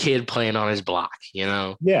little kid playing on his block, you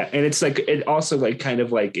know. Yeah, and it's like it also like kind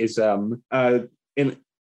of like is in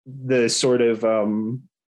the sort of the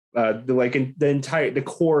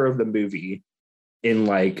core of the movie in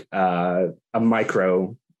like a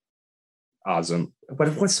microcosm.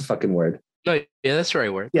 What's the fucking word? No, yeah, that's the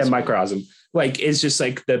right word. Yeah, microcosm. Like, it's just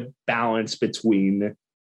like the balance between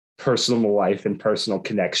personal life and personal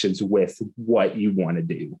connections with what you want to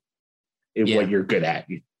do and what you're good at.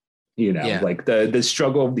 You know, like the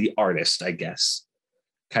struggle of the artist, I guess.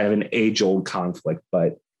 Kind of an age-old conflict,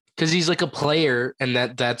 but because he's like a player, and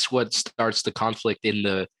that's what starts the conflict in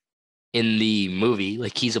the movie.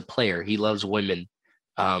 Like he's a player, he loves women,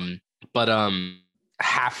 but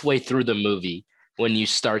halfway through the movie, when you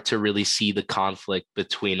start to really see the conflict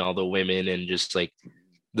between all the women and just like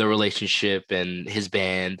the relationship and his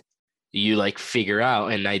band, you like figure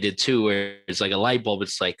out, and I did too, where it's like a light bulb.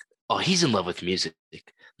 It's like, oh, he's in love with music.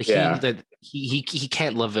 Like he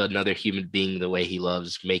can't love another human being the way he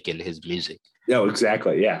loves making his music. No,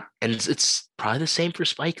 exactly. Yeah. And it's probably the same for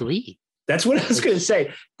Spike Lee. That's what I was going to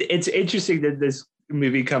say. It's interesting that this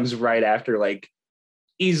movie comes right after like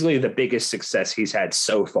easily the biggest success he's had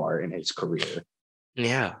so far in his career.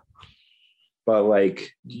 Yeah. But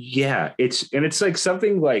like, yeah, it's like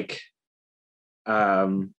something like,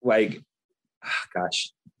 gosh,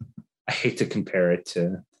 I hate to compare it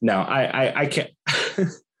to, no, I can't.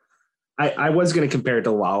 I was going to compare it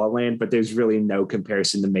to La La Land, but there's really no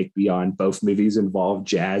comparison to make beyond. Both movies involve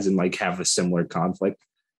jazz and like have a similar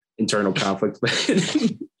internal conflict.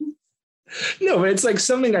 No, but it's like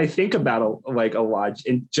something I think about a lot,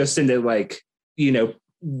 and just into like,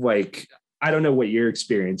 like, I don't know what your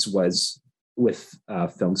experience was with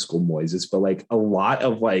film school Moises, but like a lot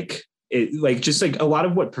of like it, like just like a lot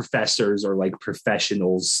of what professors or like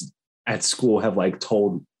professionals at school have like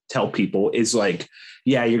tell people is like,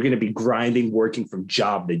 yeah, you're going to be grinding, working from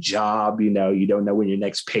job to job. You don't know when your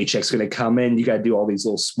next paycheck's going to come in. You got to do all these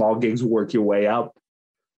little small gigs, work your way up.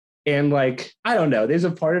 And like, I don't know, there's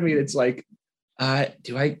a part of me that's like, can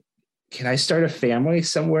I start a family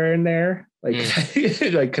somewhere in there? Like,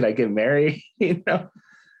 like, could I get married?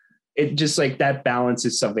 It just like that balance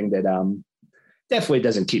is something that definitely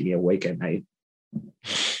doesn't keep me awake at night.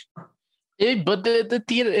 But the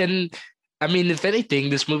theater, and I mean, if anything,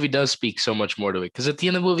 this movie does speak so much more to it, because at the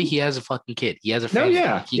end of the movie, he has a fucking kid. He has a family.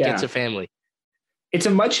 He gets a family. It's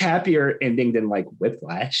a much happier ending than like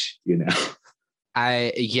Whiplash,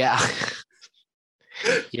 yeah.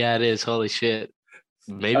 Yeah, it is. Holy shit.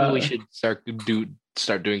 Maybe we should start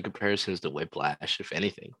doing comparisons to Whiplash, if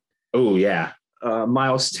anything. Oh yeah.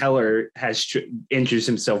 Miles Teller injures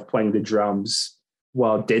himself playing the drums,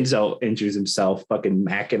 while Denzel injures himself fucking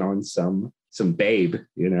macking on some babe,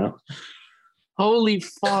 Holy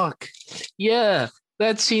fuck. Yeah,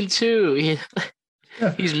 that scene too.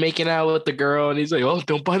 He's making out with the girl and he's like, oh,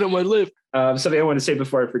 don't bite on my lip. Something I want to say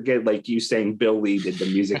before I forget, like you saying Bill Lee did the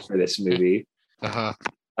music for this movie.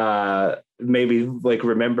 Maybe like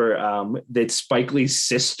remember that Spike Lee's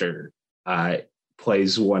sister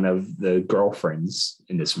plays one of the girlfriends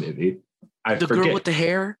in this movie. The girl with the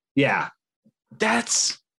hair? Yeah.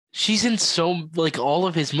 She's in all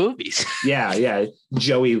of his movies. Yeah.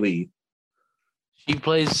 Joey Lee. She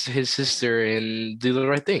plays his sister in Do the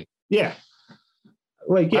Right Thing. Yeah.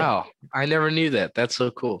 Like, yeah. Wow. I never knew that. That's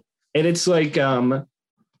so cool. And it's like,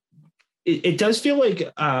 it does feel like,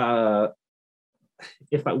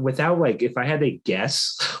 if I had to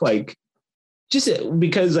guess, like, just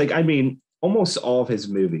because, like, I mean, almost all of his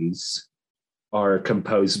movies are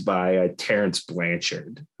composed by Terrence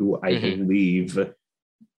Blanchard, who I believe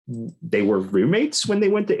they were roommates when they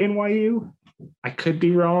went to NYU. I could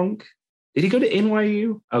be wrong. Did he go to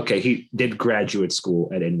NYU? Okay, he did graduate school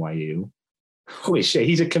at NYU. Holy shit,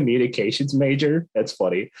 he's a communications major. That's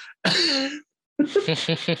funny.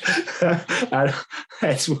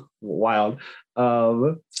 That's wild.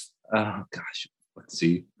 Oh gosh, let's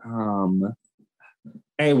see.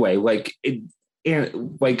 Anyway, like it,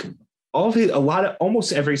 and like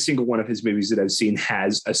almost every single one of his movies that I've seen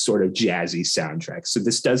has a sort of jazzy soundtrack. So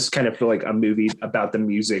this does kind of feel like a movie about the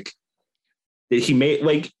music that he made,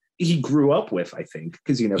 like he grew up with, I think,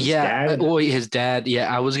 because his dad. Well, his dad.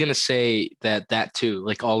 Yeah, I was gonna say that too.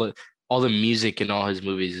 Like all the music in all his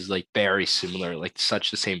movies is like very similar, like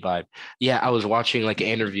such the same vibe. Yeah, I was watching like an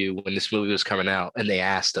interview when this movie was coming out, and they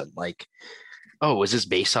asked him like, "Oh, was this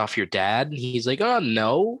based off your dad?" And he's like, "Oh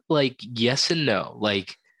no, like yes and no.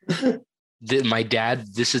 Like my dad.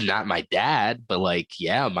 This is not my dad, but like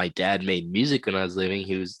yeah, my dad made music when I was living.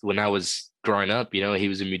 When I was growing up, he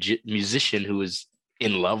was a musician who was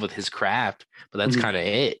in love with his craft, but that's kind of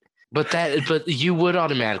it. But you would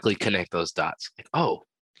automatically connect those dots. Like, oh,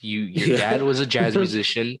 your dad was a jazz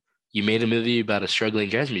musician. You made a movie about a struggling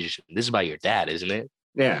jazz musician. This is about your dad, isn't it?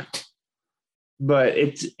 Yeah. But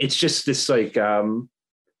it's just this like I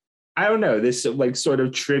don't know, this like sort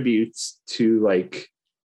of tributes to like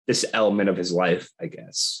this element of his life, I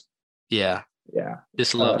guess. Yeah. Yeah.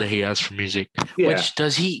 This love that he has for music. Yeah. Which,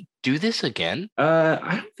 does he do this again?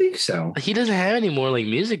 I don't think so. He doesn't have any more like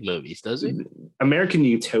music movies, does he? American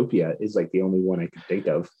Utopia is like the only one I can think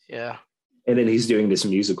of. Yeah. And then he's doing this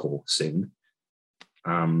musical soon.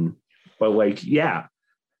 But like, yeah.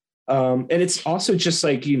 And it's also just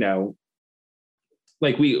like,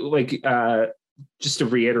 like we like just to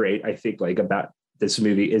reiterate, I think like about this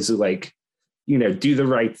movie is like, Do the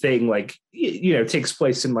Right Thing, like, takes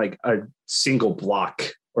place in like a single block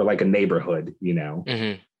or like a neighborhood,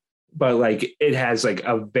 but like it has like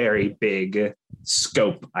a very big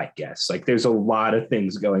scope, I guess. Like there's a lot of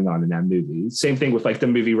things going on in that movie. Same thing with like the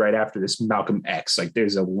movie right after this, Malcolm X. Like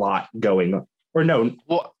there's a lot going on. Or no,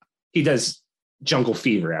 Well, he does Jungle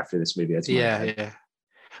Fever after this movie. That's yeah.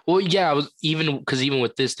 Well, yeah, I was even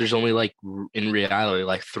with this, there's only like in reality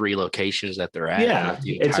like 3 locations that they're at. Yeah,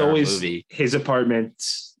 The it's always movie. his apartment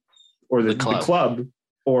or the club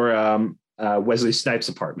or Wesley Snipes'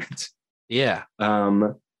 apartment. Yeah.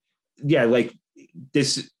 Yeah, like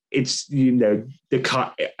this. It's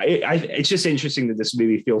it's just interesting that this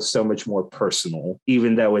movie feels so much more personal,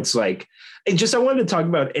 even though it's like. And just I wanted to talk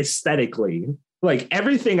about aesthetically. Like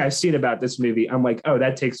everything I've seen about this movie, I'm like, oh,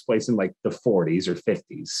 that takes place in like the 40s or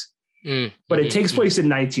 50s. But it takes place in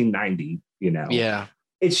 1990, you know? Yeah.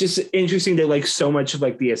 It's just interesting that like so much of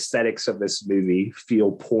like the aesthetics of this movie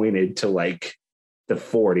feel pointed to like the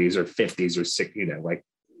 40s or 50s or 60s, you know, like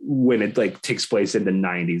when it like takes place in the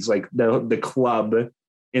 90s. Like the club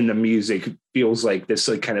in the music feels like this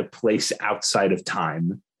like kind of place outside of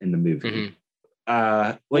time in the movie.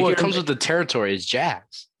 Well, it comes with the territory. It's jazz.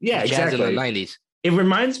 Yeah, it's exactly. Jazz in the 90s. It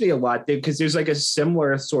reminds me a lot because there's like a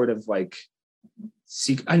similar sort of like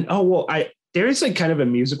there is like kind of a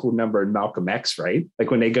musical number in Malcolm X, right? Like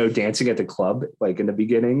when they go dancing at the club, like in the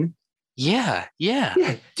beginning. Yeah.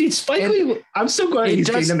 Dude, Spike Lee, I'm so glad he's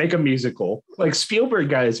going to make a musical. Like Spielberg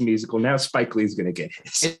got his musical. Now Spike Lee's going to get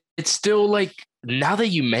his. It's still like, now that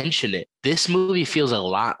you mention it, this movie feels a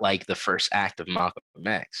lot like the first act of Malcolm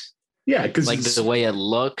X. Yeah, because like the way it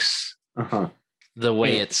looks, the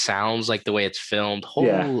way it sounds, like the way it's filmed.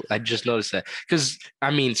 I just noticed that because I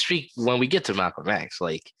mean, when we get to Malcolm X,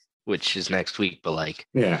 like which is next week, but like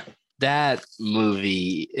that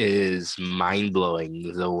movie is mind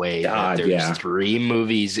blowing. The way that there's 3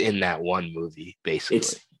 movies in that one movie, basically,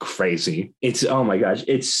 it's crazy. It's oh my gosh,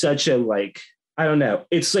 it's such a like. I don't know.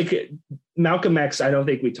 It's like Malcolm X, I don't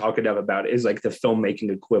think we talk enough about it, is like the filmmaking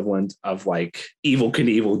equivalent of like Evel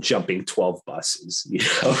Knievel jumping 12 buses, you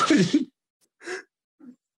know?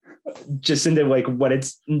 Just into like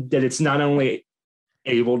it's not only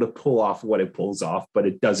able to pull off what it pulls off, but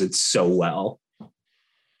it does it so well.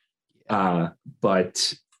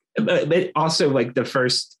 But also like the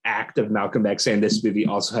first act of Malcolm X and this movie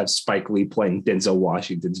also have Spike Lee playing Denzel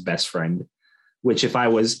Washington's best friend, which if I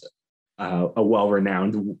was a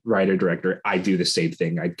well-renowned writer-director, I do the same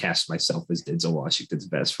thing. I'd cast myself as Denzel Washington's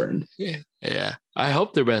best friend. Yeah. I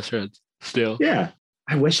hope they're best friends still. Yeah.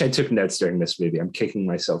 I wish I took notes during this movie. I'm kicking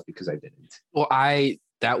myself because I didn't. Well,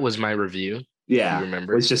 that was my review. Yeah. You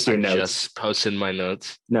remember? It's just your notes. Just posted my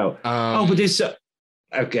notes. No. But there's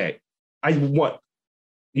okay. I want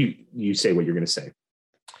you say what you're going to say.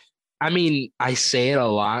 I mean, I say it a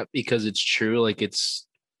lot because it's true. Like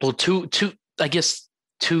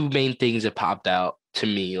two main things that popped out to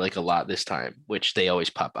me like a lot this time, which they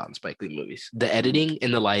always pop out in Spike Lee movies. The editing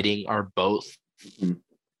and the lighting are both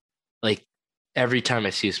like every time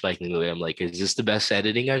I see a Spike Lee movie, I'm like, is this the best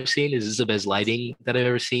editing I've seen? Is this the best lighting that I've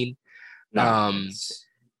ever seen? And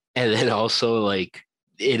then also like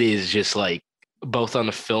it is just like both on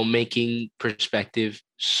a filmmaking perspective,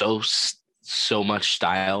 so much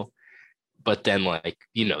style. But then, like,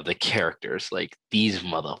 you know, the characters, like, these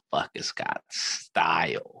motherfuckers got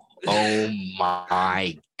style. Oh,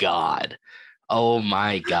 my God. I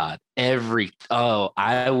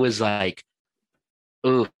was like,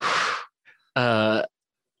 ooh. And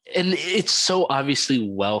it's so obviously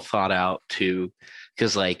well thought out, too.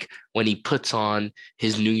 Because, like, when he puts on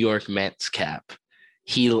his New York Mets cap,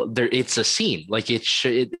 it's a scene. Like,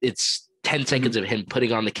 it's 10 seconds of him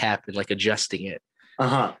putting on the cap and, like, adjusting it.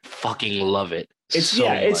 Fucking love it. It's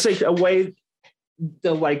it's like a way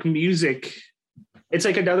the like music. It's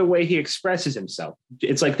like another way he expresses himself.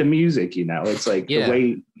 It's like the music, you know. It's like the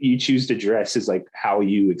way you choose to dress is like how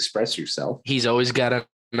you express yourself. He's always got a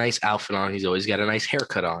nice outfit on. He's always got a nice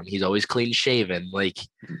haircut on. He's always clean shaven. Like,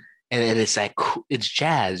 and it's like it's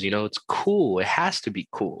jazz, you know. It's cool. It has to be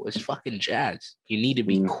cool. It's fucking jazz. You need to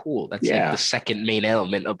be cool. That's like the second main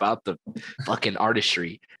element about the fucking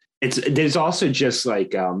artistry. There's also just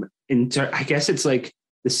like I guess it's like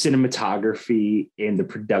the cinematography and the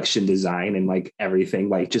production design and like everything,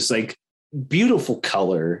 like just like beautiful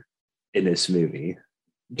color in this movie.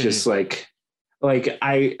 Just like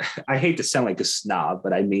I hate to sound like a snob,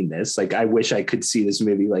 but I mean this. Like I wish I could see this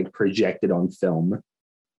movie like projected on film.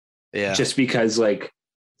 Yeah. Just because like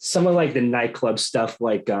some of like the nightclub stuff,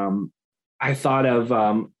 like I thought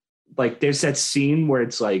of like there's that scene where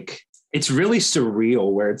it's like it's really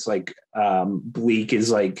surreal where it's like Bleak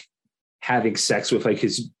is like having sex with like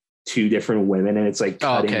his 2 different women and it's like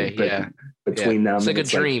cutting between them. It's like a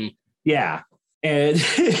dream. And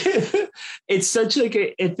it's such like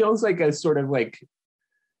it feels like a sort of like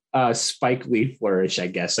Spike Lee flourish, I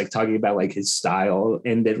guess, like talking about like his style,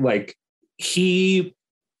 and that like he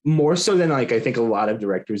more so than like I think a lot of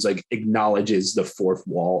directors like acknowledges the fourth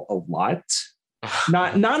wall a lot.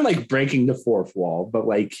 Not like breaking the fourth wall, but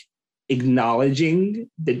like acknowledging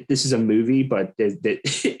that this is a movie, but that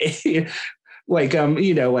like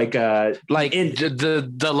like in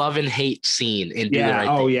the love and hate scene in Do the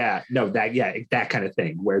Right Thing. Yeah, no, that kind of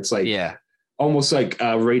thing where it's like almost like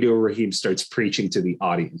Radio Raheem starts preaching to the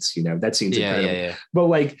audience. That scene's incredible. But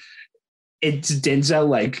like it's Denzel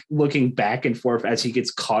like looking back and forth as he gets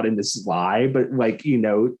caught in this lie, but like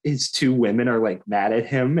his two women are like mad at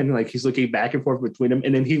him, and like he's looking back and forth between them,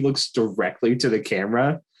 and then he looks directly to the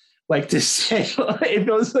camera like to say, it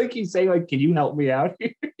feels like he's saying like, can you help me out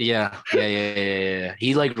here? Yeah.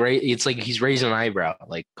 He like it's like he's raising an eyebrow,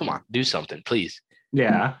 like, come on, do something, please.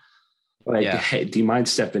 Yeah. Like, hey, do you mind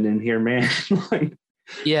stepping in here, man? Like,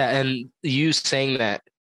 yeah, and you saying that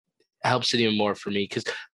helps it even more for me because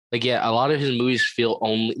like, yeah, a lot of his movies feel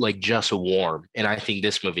only like just warm, and I think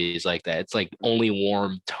this movie is like that. It's like only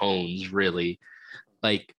warm tones, really,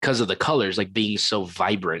 like because of the colors, like being so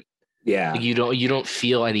vibrant. Yeah, like, you don't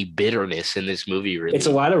feel any bitterness in this movie, really. It's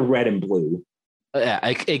a lot of red and blue. Yeah,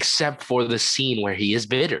 except for the scene where he is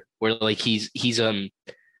bitter, where like he's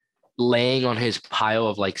laying on his pile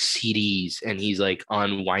of like CDs and he's like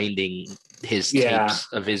unwinding his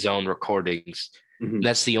tapes of his own recordings. Mm-hmm.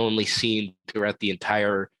 That's the only scene throughout the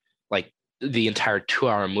entire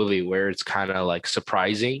 2-hour movie where it's kind of like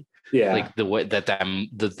surprising. Yeah, like the way that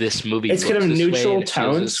this movie, it's kind of neutral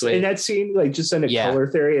tones in that scene, like just in a color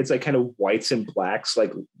theory, it's like kind of whites and blacks,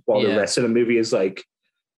 like while the rest of the movie is like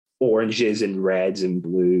oranges and reds and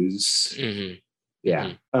blues. Mm-hmm.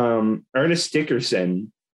 Yeah. Mm-hmm. Ernest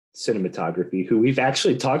Dickerson cinematography, who we've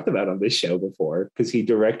actually talked about on this show before because he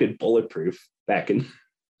directed Bulletproof back in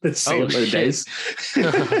the Sandler days.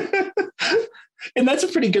 And that's a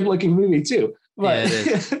pretty good looking movie too. But it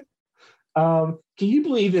is. Can you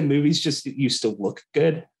believe that movies just used to look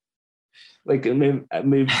good? Like a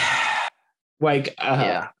movie, like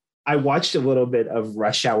I watched a little bit of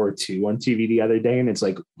Rush Hour 2 on TV the other day, and it's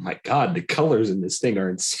like, oh my God, the colors in this thing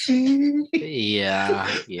are insane.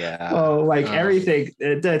 Yeah. Oh, like everything.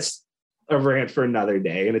 That's a rant for another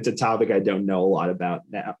day, and it's a topic I don't know a lot about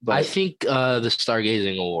now. But I think the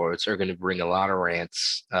Stargazing Awards are going to bring a lot of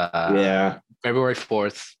rants. February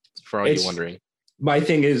 4th, for all you wondering. My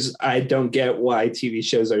thing is, I don't get why TV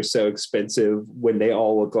shows are so expensive when they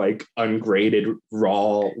all look like ungraded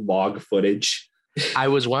raw log footage. I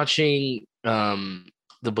was watching the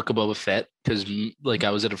Book of Boba Fett because like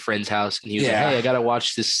I was at a friend's house and he was like, hey, I gotta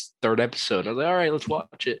watch this 3rd episode. I was like, all right, let's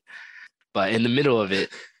watch it. But in the middle of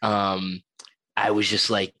it, I was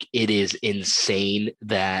just like, it is insane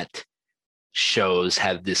that shows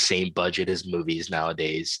have the same budget as movies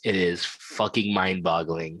nowadays. It is fucking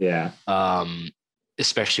mind-boggling. Yeah.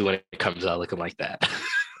 Especially when it comes out looking like that.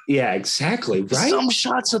 Yeah, exactly. Right. Some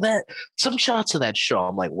shots of that show,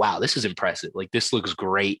 I'm like, wow, this is impressive. Like, this looks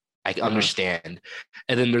great. I understand.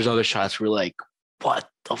 And then there's other shots where like, what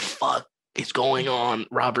the fuck is going on,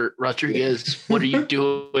 Robert Rodriguez? What are you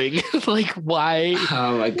doing? Like, why?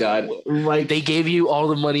 Oh my God. Like, they gave you all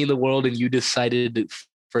the money in the world and you decided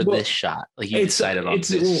for this shot. Like, you decided on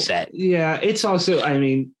this set. Yeah. It's also, I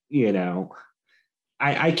mean,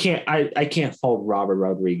 I can't fault Robert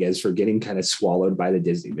Rodriguez for getting kind of swallowed by the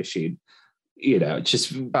Disney machine.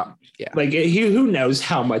 Just like who knows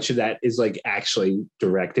how much of that is like actually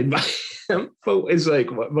directed by him. But it's like,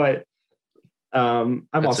 but I'm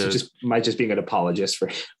also might just being an apologist for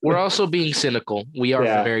him. We're also being cynical. We are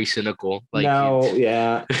very cynical. Like,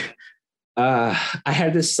 I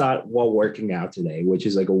had this thought while working out today, which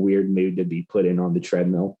is like a weird mood to be put in on the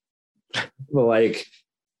treadmill. But like,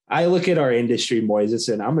 I look at our industry,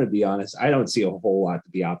 Moises, and I'm going to be honest, I don't see a whole lot to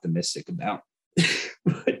be optimistic about.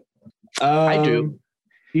 But, I do.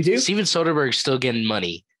 You do? Steven Soderbergh's still getting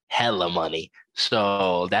money, hella money.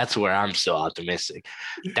 So that's where I'm still optimistic.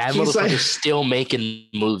 That motherfucker's still making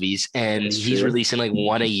movies, and he's releasing like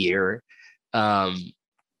one a year.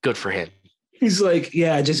 Good for him. He's like,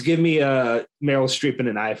 yeah, just give me Meryl Streep and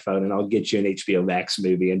an iPhone, and I'll get you an HBO Max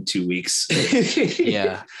movie in 2 weeks.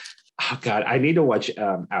 Yeah. Oh God, I need to watch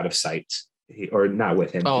Out of Sight, or not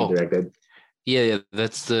with him. Oh, he directed. Yeah,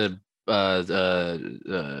 that's the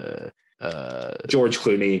George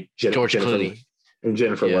Clooney, Clooney, and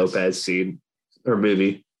Jennifer Lopez scene or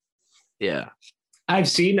movie. Yeah, I've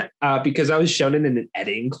seen because I was shown it in an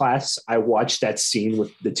editing class. I watched that scene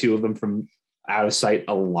with the two of them from Out of Sight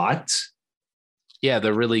a lot. Yeah,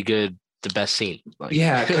 they're really good the best scene. Like,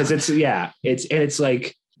 yeah, because it's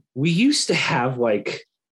like we used to have like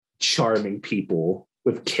charming people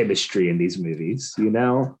with chemistry in these movies, you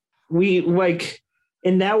know? We like,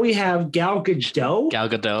 and now we have Gal Gadot. Gal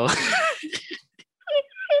Gadot.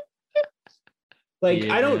 Like,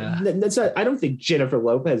 yeah. I don't think Jennifer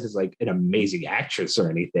Lopez is like an amazing actress or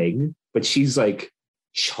anything, but she's like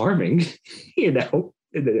charming, you know,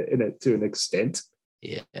 to an extent.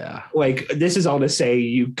 Yeah. Like, this is all to say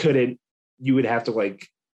you would have to like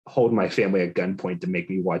hold my family at gunpoint to make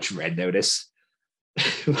me watch Red Notice.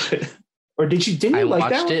 Or didn't you like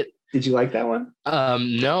that one? Did you like that one?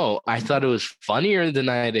 No, I thought it was funnier than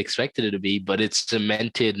I had expected it to be, but it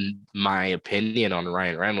cemented my opinion on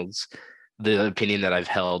Ryan Reynolds, the opinion that I've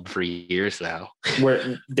held for years now.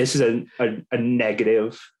 Where this is a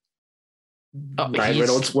negative Ryan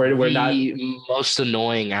Reynolds, where we're not the most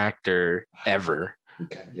annoying actor ever.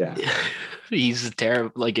 Okay, yeah. He's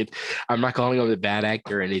terrible. Like, I'm not calling him a bad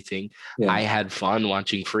actor or anything. Yeah. I had fun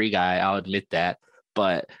watching Free Guy, I'll admit that.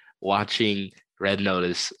 But watching Red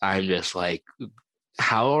Notice, I'm just like,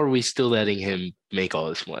 how are we still letting him make all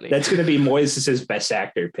this money? That's going to be Moises' best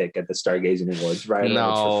actor pick at the Stargazing Awards, right?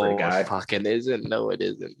 No, for Free Guy. Fucking isn't. No, it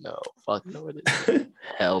isn't. No, fuck no, it isn't.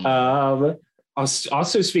 Hell no.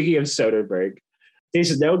 Also, speaking of Soderbergh,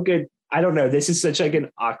 there's no good. I don't know. This is such like an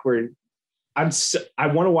awkward. I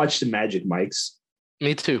want to watch the Magic Mikes.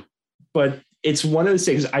 Me too. But it's one of those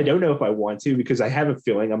things I don't know if I want to, because I have a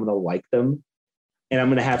feeling I'm going to like them. And I'm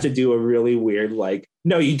going to have to do a really weird, like,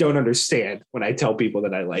 no, you don't understand when I tell people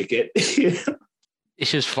that I like it. You know?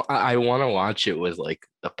 It's just, I want to watch it with like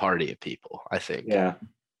a party of people, I think. Yeah.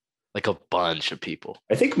 Like a bunch of people.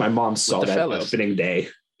 I think my mom saw that opening day.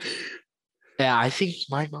 Yeah, I think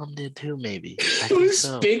my mom did too, maybe. It was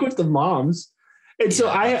big with the moms. And so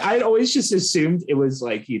I always just assumed it was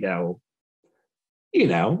like, you know,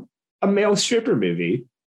 a male stripper movie.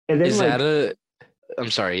 And then is that I'm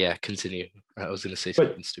sorry, yeah, continue. I was going to say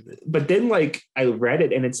something stupid. But then like I read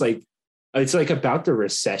it and it's like about the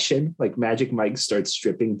recession. Like Magic Mike starts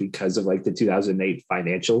stripping because of like the 2008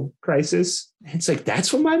 financial crisis. It's like,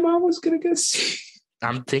 that's what my mom was going to go see.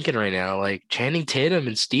 I'm thinking right now, like Channing Tatum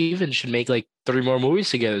and Steven should make like 3 more movies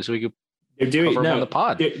together so we could cover them on the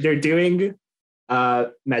pod. They're doing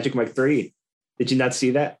Magic Mike 3. Did you not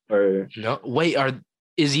see that? Or no? Wait,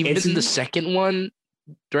 isn't the second one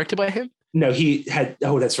directed by him? No, he had.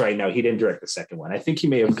 Oh, that's right. No, he didn't direct the second one. I think he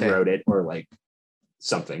may have wrote it or like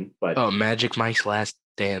something. But Magic Mike's Last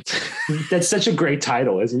Dance. That's such a great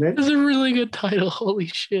title, isn't it? It's a really good title. Holy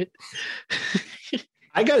shit.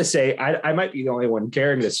 I gotta say, I might be the only one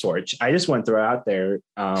carrying this torch. I just want to throw out there.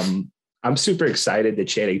 I'm super excited that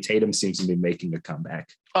Channing Tatum seems to be making a comeback.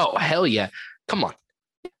 Oh, hell yeah. Come on.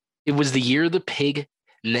 It was the year of the pig.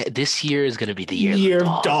 This year is going to be the year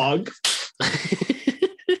of dog.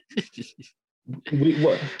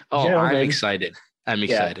 I'm excited. I'm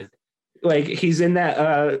excited. Like he's in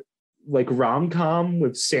that like rom-com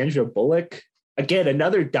with Sandra Bullock. Again,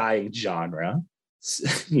 another dying genre.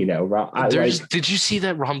 You know, did you see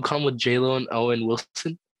that rom-com with J-Lo and Owen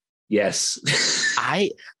Wilson? Yes.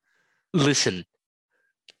 Listen,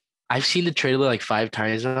 I've seen the trailer like 5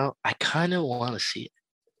 times now. I kind of want to see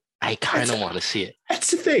it.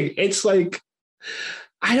 That's the thing. It's like,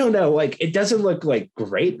 I don't know, like it doesn't look like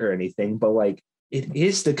great or anything, but like it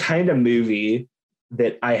is the kind of movie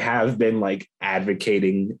that I have been like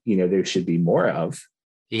advocating, you know, there should be more of.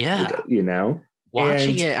 Yeah. You know?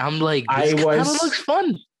 Watching it, I'm like, this kind of looks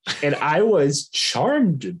fun. And I was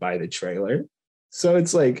charmed by the trailer. So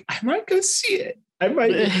it's like, I might go see it. I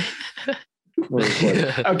might.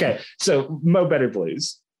 Okay. So Mo Better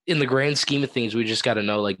Blues. In the grand scheme of things, we just got to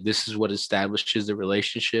know, like, this is what establishes the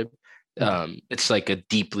relationship. It's like a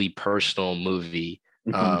deeply personal movie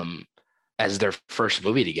as their first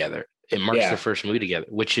movie together. It marks their first movie together,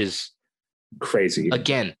 which is crazy.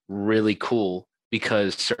 Again, really cool,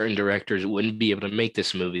 because certain directors wouldn't be able to make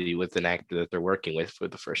this movie with an actor that they're working with for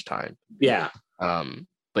the first time. Yeah.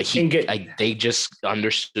 But they just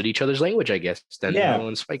understood each other's language, I guess. Denzel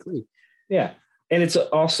and Spike Lee. Yeah. And it's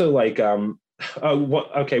also like, one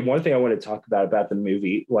thing I want to talk about the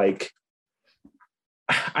movie, like,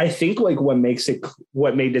 I think like what made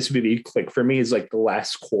this movie click for me is like the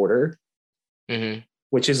last quarter,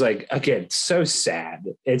 which is like, again, so sad.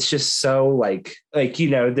 It's just so like, you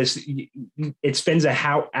know, it spends an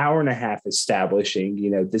hour and a half establishing, you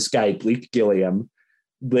know, this guy, Bleak Gilliam,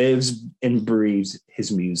 lives and breathes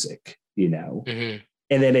his music, you know, and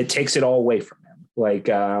then it takes it all away from him. Like,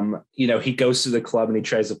 you know, he goes to the club and he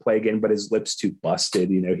tries to play again, but his lip's too busted,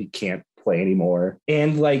 you know, he can't play anymore.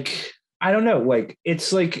 And like, I don't know, like,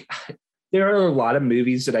 it's like, there are a lot of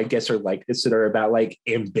movies that I guess are like this that are about like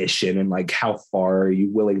ambition and like how far are you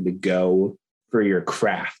willing to go for your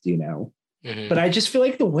craft, you know? Mm-hmm. But I just feel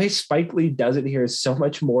like the way Spike Lee does it here is so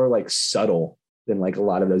much more like subtle than like a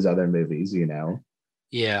lot of those other movies, you know?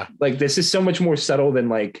 Yeah. Like this is so much more subtle than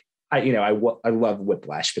like, I love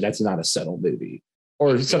Whiplash, but that's not a subtle movie.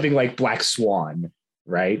 Or something like Black Swan,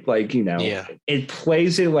 right? Like, you know, it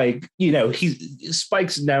plays it like, you know,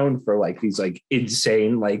 Spike's known for like these like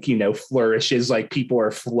insane, like, you know, flourishes, like people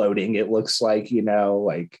are floating, it looks like, you know,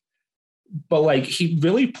 like, but like he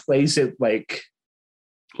really plays it like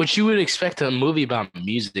which you would expect a movie about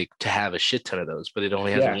music to have a shit ton of those, but it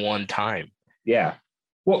only has one time. Yeah.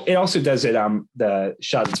 Well, it also does it. The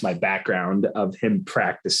shot that's my background of him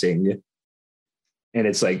practicing, and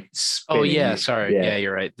it's like spinning. Oh yeah, sorry. Yeah,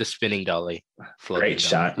 you're right. The spinning dolly. Great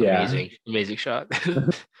shot. Amazing shot.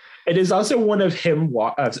 It is also one of him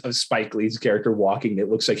of Spike Lee's character walking. It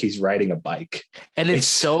looks like he's riding a bike, and it's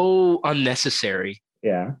so unnecessary.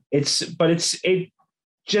 Yeah, it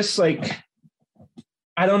just like,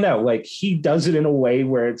 I don't know, like he does it in a way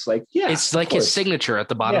where it's like, it's like his signature at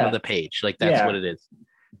the bottom of the page. Like that's what it is.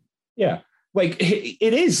 Yeah, like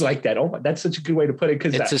it is like that. Oh, that's such a good way to put it,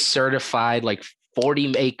 because it's a certified like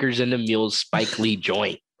 40 acres in the mules Spike Lee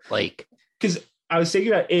joint. Like, because I was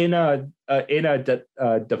thinking about in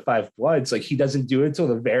the Five Bloods, like he doesn't do it until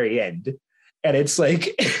the very end, and it's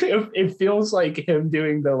like it feels like him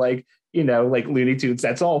doing the like, you know, like Looney Tunes.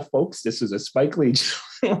 That's all, folks. This is a Spike Lee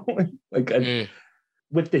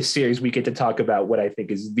With this series, we get to talk about what I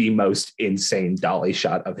think is the most insane dolly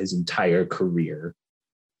shot of his entire career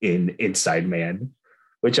in Inside Man,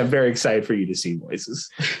 which I'm very excited for you to see, Moises.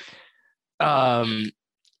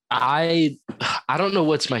 I don't know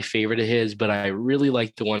what's my favorite of his, but I really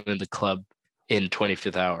like the one in the club in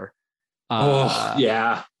 25th Hour.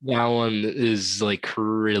 That one is like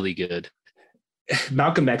really good.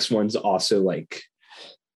 Malcolm X one's also like,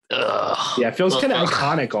 it feels kind of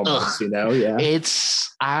iconic almost, you know? Yeah,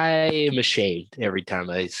 I am ashamed every time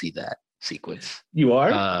I see that sequence. You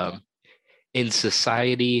are? In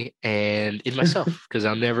society and in myself, because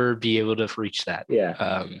I'll never be able to reach that.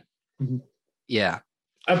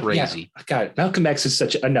 Crazy. God, Malcolm X is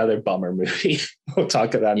such another bummer movie. We'll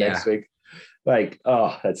talk about next week. Like,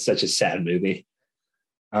 that's such a sad movie.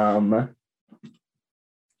 But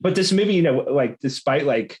this movie, you know, like despite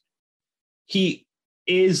like he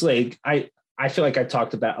is like, I feel like I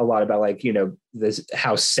talked about a lot about like, you know, this,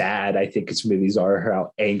 how sad I think his movies are,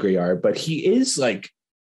 how angry are, but he is like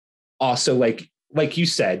also like you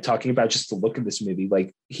said, talking about just the look of this movie,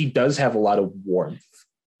 like he does have a lot of warmth,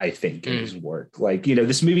 I think, in his work. Like, you know,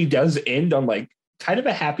 this movie does end on like kind of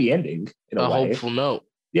a happy ending in a way. Hopeful note.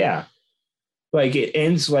 Yeah. Like it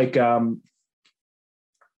ends like, you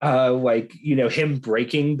know, him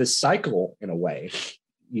breaking the cycle in a way.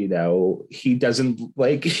 You know, he doesn't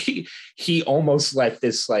like, he almost let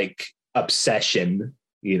this like obsession,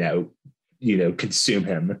 you know, consume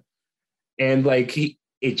him. And like,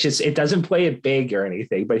 it doesn't play it big or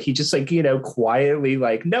anything, but he just like, you know, quietly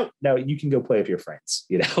like, no, you can go play with your friends,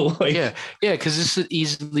 you know? Like, because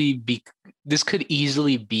this could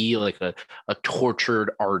easily be like a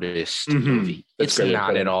tortured artist movie. It's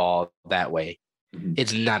not at all that way.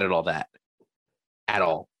 It's not at all that at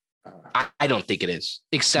all. I don't think it is,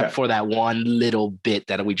 except for that one little bit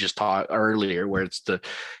that we just talked earlier where it's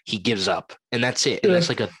he gives up and that's it. And that's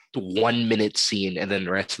like a 1 minute scene. And then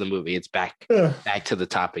the rest of the movie, it's back to the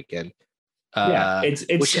topic again. It's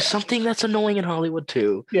which is something that's annoying in Hollywood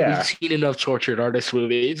too. Yeah. We've seen enough tortured artist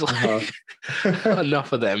movies, like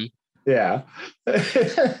enough of them. Yeah.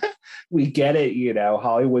 We get it. You know,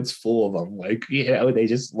 Hollywood's full of them. Like, you know, they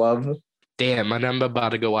just love. Damn. And I'm about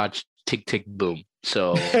to go watch Tick, Tick, Boom.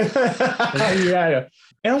 So yeah.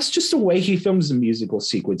 And also just the way he films the musical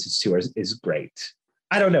sequences too is great.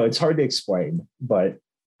 I don't know, it's hard to explain, but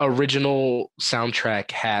original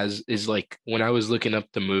soundtrack is like, when I was looking up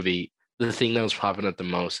the movie, the thing that was popping up the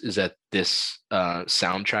most is that this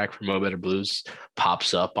soundtrack for Mo Better Blues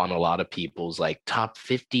pops up on a lot of people's like top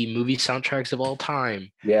 50 movie soundtracks of all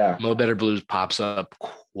time. Yeah. Mo Better Blues pops up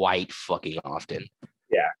quite fucking often.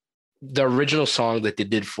 Yeah. The original song that they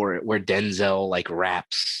did for it, where Denzel like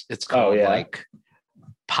raps, it's called like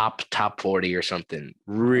Pop Top 40 or something.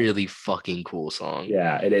 Really fucking cool song.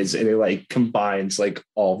 Yeah, it is. And it like combines like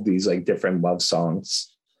all of these like different love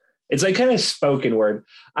songs. It's like kind of spoken word.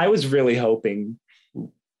 I was really hoping,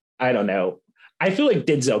 I don't know. I feel like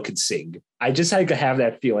Denzel could sing. I just had to have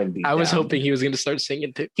that feeling. I was hoping he was going to start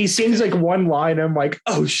singing too. He sings like one line. I'm like,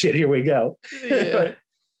 oh shit, here we go.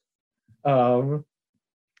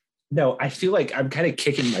 No, I feel like I'm kind of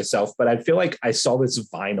kicking myself, but I feel like I saw this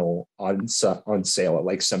vinyl on sale at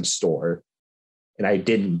like some store, and I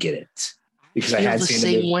didn't get it because I feel had the seen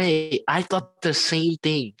same way. I thought the same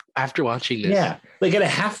thing after watching this. Yeah, like at a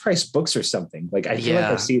half price books or something. Like I feel like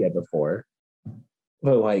I've Yeah. seen that before.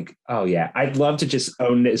 But like, oh yeah, I'd love to just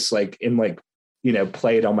own this, like in like,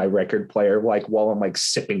 play it on my record player, like while I'm like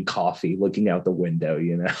sipping coffee, looking out the window,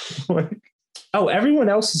 Oh, everyone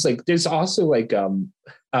else is like, there's also like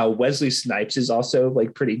Wesley Snipes is also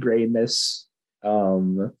like pretty great in this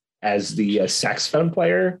as the saxophone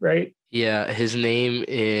player, right? Yeah, his name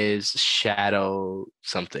is Shadow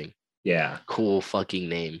something. Yeah. Cool fucking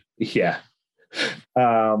name. Yeah.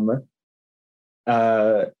 Um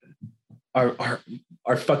uh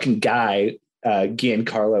our fucking guy,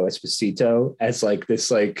 Giancarlo Esposito, as like this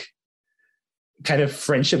like kind of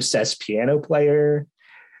French obsessed piano player.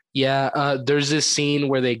 Yeah, there's this scene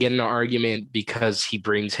where they get in an argument because he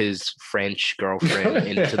brings his French girlfriend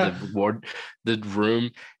into the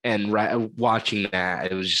room, and watching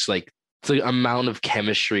that, it was just like the amount of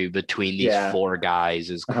chemistry between these four guys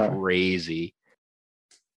is crazy.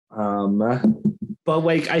 But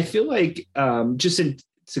like I feel like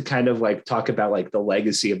to kind of like talk about like the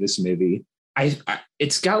legacy of this movie,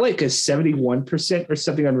 it's got like a 71% or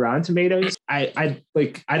something on Rotten Tomatoes. I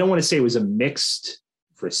don't want to say it was a mixed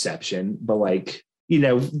reception, but like,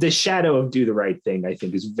 the shadow of Do the Right Thing, I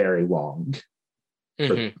think, is very long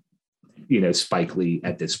for, Spike Lee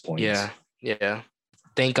at this point. Yeah.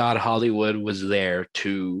 Thank God Hollywood was there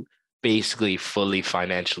to basically fully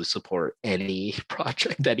financially support any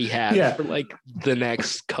project that he had for like the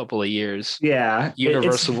next couple of years. Yeah.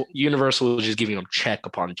 Universal was just giving him check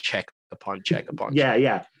upon check upon check upon check.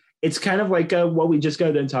 Yeah. It's kind of like what we just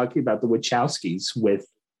got done talking about, the Wachowskis with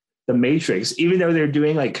The Matrix. Even though they're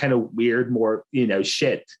doing like kind of weird, more,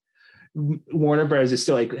 shit, Warner Bros. Is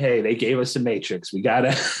still like, hey, they gave us The Matrix. We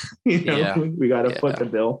gotta, we gotta foot the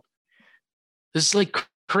bill. This is like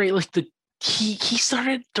great. Like he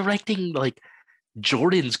started directing like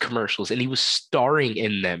Jordan's commercials, and he was starring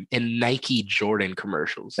in them, in Nike Jordan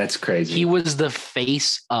commercials. That's crazy. He was the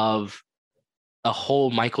face of a whole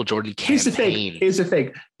Michael Jordan campaign. Here's the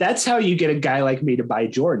thing. That's how you get a guy like me to buy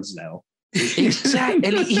Jordans, though. Exactly.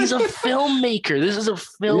 And he's a filmmaker. This is a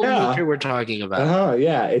filmmaker we're talking about.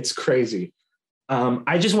 Yeah, it's crazy.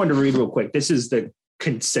 I just wanted to read real quick. This is the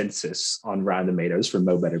consensus on Rotten Tomatoes for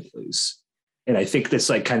Mo Better Blues. And I think this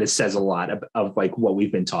like kind of says a lot of like what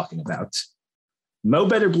we've been talking about. Mo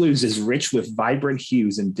Better Blues is rich with vibrant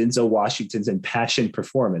hues and Denzel Washington's impassioned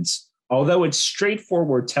performance. Although its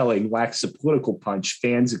straightforward telling lacks the political punch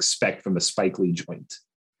fans expect from a Spike Lee joint.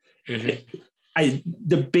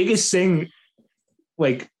 The biggest thing,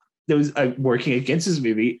 like, that was working against this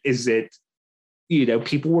movie is that,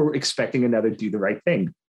 people were expecting another Do the Right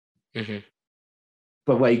Thing.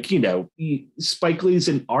 But like, Spike Lee's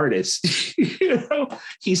an artist.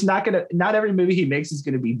 He's not every movie he makes is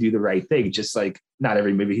gonna be Do the Right Thing. Just like not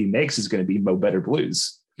every movie he makes is gonna be Mo Better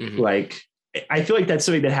Blues. Like, I feel like that's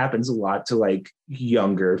something that happens a lot to like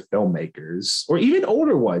younger filmmakers or even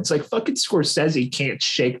older ones. Like fucking Scorsese can't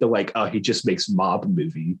shake the like, oh, he just makes mob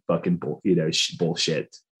movie fucking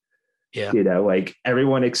bullshit. Yeah. Like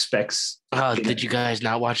everyone expects. Did you guys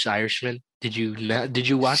not watch The Irishman? Did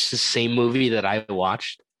you watch the same movie that I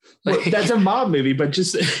watched? Well, that's a mob movie, but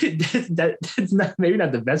just that's not, maybe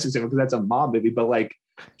not the best example because that's a mob movie, but like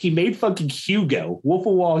he made fucking Hugo, Wolf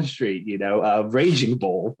of Wall Street, Raging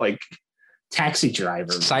Bull, like Taxi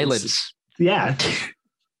Driver, Silence. Yeah.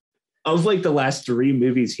 Of like the last 3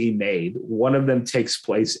 movies he made, one of them takes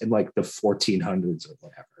place in like the 1400s or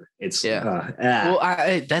whatever. It's Well,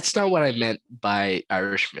 that's not what I meant by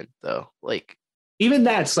Irishman though. Like even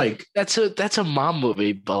that's like that's a mom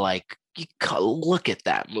movie, but like you look at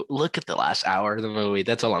that. Look at the last hour of the movie.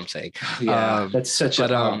 That's all I'm saying. Yeah, that's such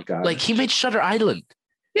God. Like he made Shutter Island.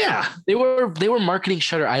 Yeah, they were marketing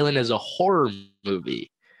Shutter Island as a horror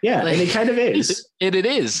movie. Yeah, like, and it kind of is. And it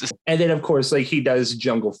is. And then of course, like he does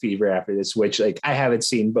Jungle Fever after this, which like I haven't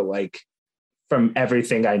seen, but like from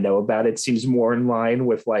everything I know about it, seems more in line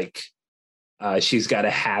with like She's Gotta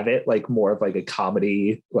Have It, like more of like a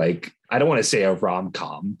comedy, like I don't want to say a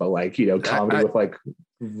rom-com, but like comedy with like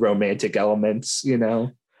romantic elements.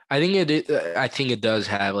 I think it does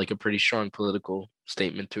have like a pretty strong political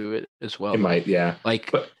statement to it as well. It might, yeah.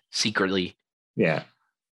 But secretly, yeah.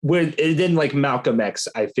 Where then like Malcolm X,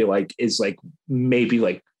 I feel like is like maybe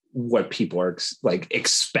like what people are like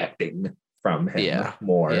expecting from him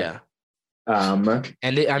more. Yeah.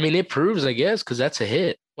 And it proves, I guess, because that's a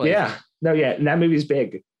hit. And that movie's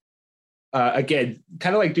big. Again,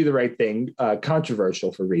 kind of like Do the Right Thing,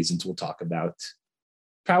 controversial for reasons we'll talk about.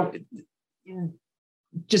 probably,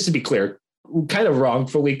 just to be clear, kind of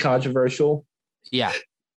wrongfully controversial. Yeah.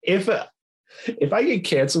 If I get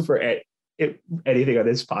canceled for anything on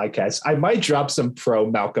this podcast, I might drop some pro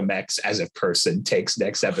Malcolm X as a person takes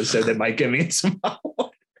next episode that might give me some.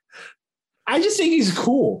 I just think he's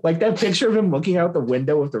cool. Like that picture of him looking out the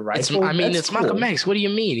window with the rifle. It's cool. Malcolm X. What do you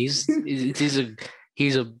mean?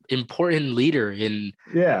 He's a important leader in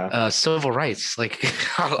civil rights. Like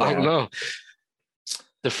I don't know.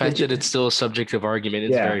 The fact that it's still a subject of argument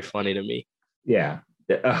is very funny to me. Yeah.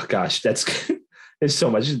 Oh gosh, there's so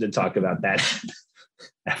much to talk about that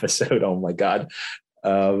episode. Oh my God.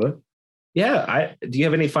 Do you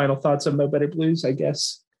have any final thoughts on Mo Better Blues, I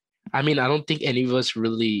guess? I mean, I don't think any of us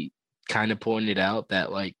really kind of pointed out that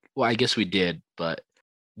I guess we did, but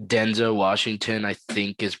Denzel Washington, I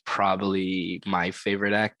think, is probably my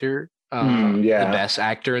favorite actor. The best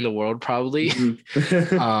actor in the world, probably.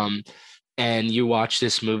 Mm-hmm. And you watch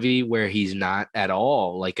this movie where he's not at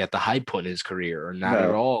all like at the high point in his career, or not at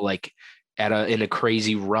all like in a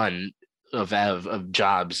crazy run of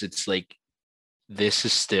jobs. It's like this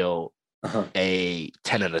is still a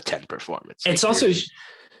 10 out of 10 performance. It's also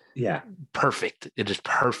perfect. It is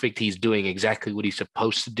perfect. He's doing exactly what he's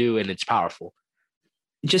supposed to do, and it's powerful.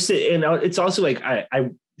 It's also like I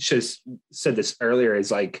should have said this earlier. Is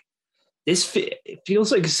like it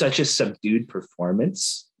feels like such a subdued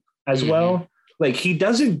performance as well. Like he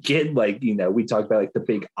doesn't get we talked about like the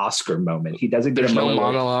big Oscar moment. He doesn't get no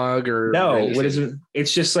monologue or what is it?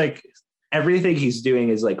 It's just like everything he's doing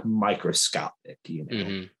is like microscopic,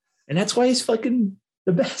 and that's why he's fucking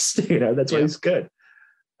the best. That's why he's good.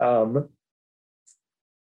 And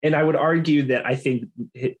I would argue that I think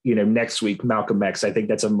next week Malcolm X. I think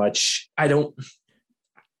that's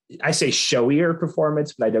I say showier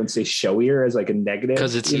performance, but I don't say showier as like a negative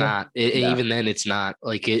because it's not. Even then, it's not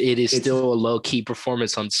like it is still a low key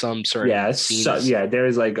performance on some certain scenes. There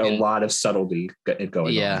is like a lot of subtlety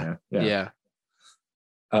going on.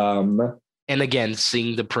 And again,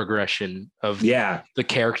 seeing the progression of the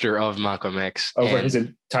character of Malcolm X over his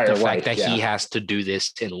entire life, the fact that he has to do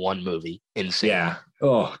this in one movie, insane. Yeah.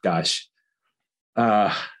 Oh gosh.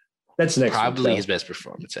 That's next probably his best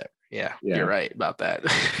performance ever. Yeah, you're right about that.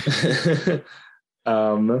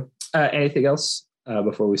 Anything else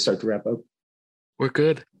before we start to wrap up? We're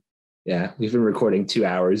good. Yeah, we've been recording 2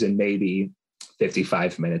 hours and maybe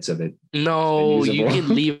 55 minutes of it. No, you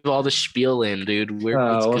can leave all the spiel in, dude.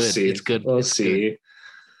 We'll see. It's good. We'll see.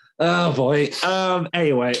 Oh boy.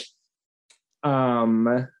 Anyway,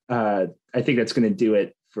 I think that's going to do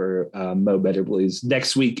it for Mo Better Blues.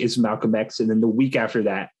 Next week is Malcolm X, and then the week after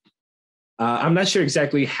that, I'm not sure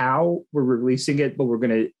exactly how we're releasing it, but we're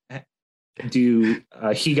going to do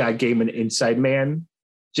He Got Game and Inside Man,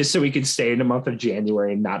 just so we can stay in the month of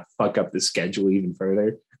January and not fuck up the schedule even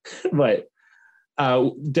further. But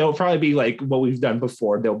there'll probably be like what we've done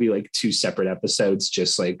before. There'll be like 2 separate episodes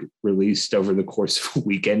just like released over the course of a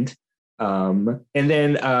weekend. And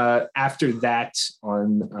then after that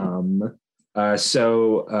on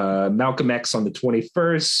Malcolm X on the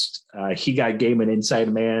 21st, He Got Game and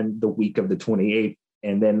Inside Man the week of the 28th.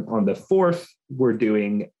 And then on the 4th, we're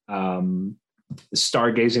doing the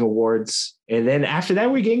Stargazing Awards. And then after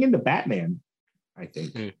that, we're getting into Batman, I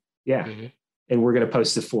think. Yeah. Mm-hmm. And we're going to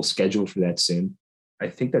post the full schedule for that soon. I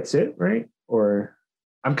think that's it, right? Or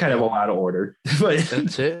I'm kind of all out of order. But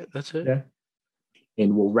That's it. Yeah.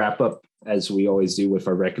 And we'll wrap up as we always do with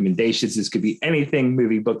our recommendations. This could be anything: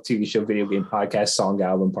 movie, book, TV show, video game, podcast, song,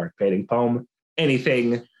 album, park, painting, poem,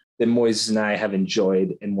 anything that Moises and I have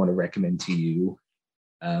enjoyed and want to recommend to you.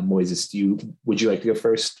 Moises, would you like to go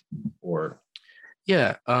first? Or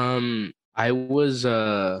yeah, I was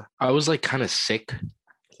like kind of sick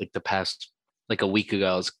like the past like a week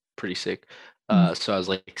ago. I was pretty sick. So I was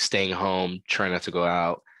like staying home, trying not to go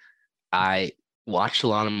out. I watched a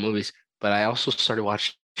lot of movies, but I also started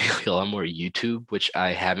watching a lot more YouTube, which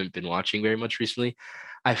I haven't been watching very much recently.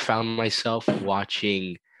 I found myself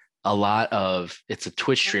watching a lot of, it's a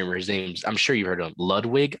Twitch streamer. His name's, I'm sure you've heard of him,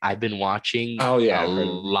 Ludwig. I've been watching a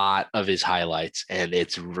lot of his highlights, and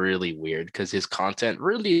it's really weird because his content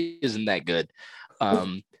really isn't that good.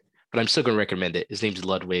 But I'm still going to recommend it. His name's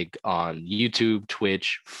Ludwig on YouTube,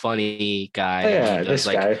 Twitch, funny guy. Oh, yeah,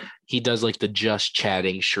 he does like the just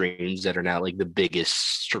chatting streams that are now like the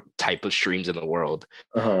biggest type of streams in the world.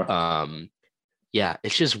 Yeah,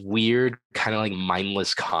 it's just weird, kind of like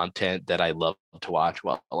mindless content that I love to watch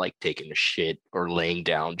while like taking a shit or laying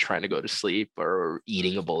down, trying to go to sleep, or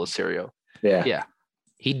eating a bowl of cereal. Yeah.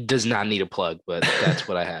 He does not need a plug, but that's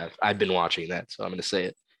what I have. I've been watching that, so I'm going to say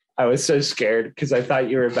it. I was so scared because I thought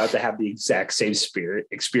you were about to have the exact same spirit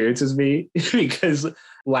experience as me. Because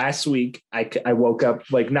last week I woke up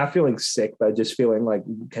like not feeling sick, but just feeling like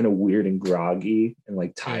kind of weird and groggy and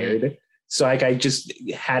like tired. Mm-hmm. So like I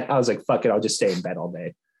was like, fuck it, I'll just stay in bed all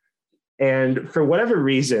day. And for whatever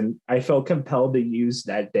reason, I felt compelled to use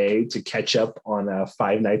that day to catch up on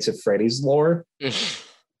Five Nights at Freddy's lore.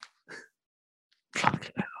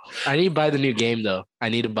 I need to buy the new game, though. I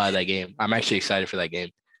need to buy that game. I'm actually excited for that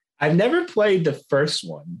game. I've never played the first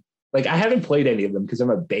one. Like, I haven't played any of them because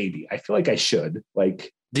I'm a baby. I feel like I should.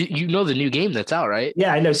 Like, you know the new game that's out, right?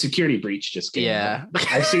 Yeah, I know. Security Breach just came out.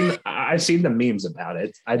 I've seen the memes about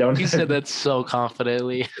it. I don't. You said that so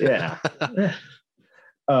confidently. Yeah.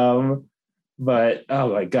 But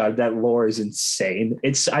oh my god, that lore is insane.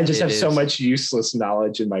 I have so much useless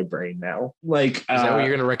knowledge in my brain now. Like, is that what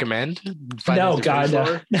you're gonna recommend? No, God,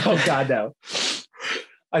 no. No, God, no.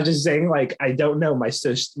 I'm just saying, like, I don't know my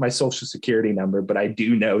social security number, but I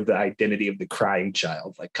do know the identity of the crying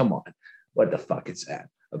child. Like, come on, what the fuck is that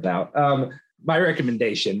about? My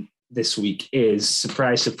recommendation this week is,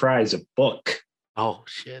 surprise, surprise, a book. Oh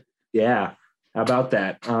shit! Yeah, how about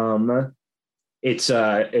that?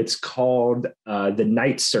 It's called The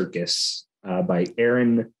Night Circus by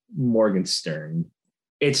Erin Morgenstern.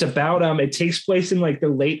 It's about it takes place in like the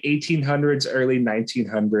late 1800s, early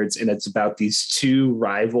 1900s, and it's about these two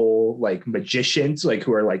rival like magicians, like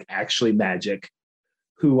who are like actually magic,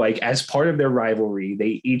 who like as part of their rivalry,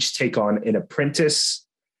 they each take on an apprentice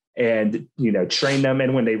and train them.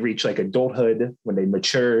 And when they reach like adulthood, when they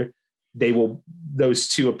mature, those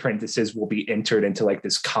two apprentices will be entered into like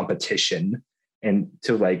this competition and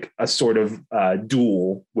to like a sort of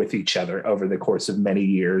duel with each other over the course of many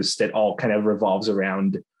years that all kind of revolves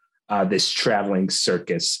around this traveling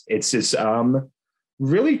circus. It's this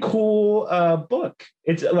really cool book.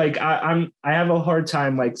 It's like I have a hard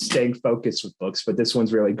time like staying focused with books, but this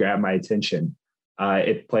one's really grabbed my attention.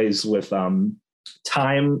 It plays with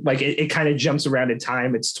time, like it kind of jumps around in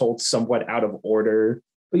time. It's told somewhat out of order,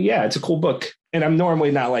 but yeah, it's a cool book. And I'm normally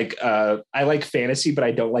not like I like fantasy, but I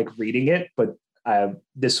don't like reading it. But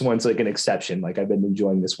this one's like an exception. Like I've been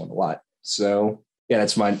enjoying this one a lot. So yeah,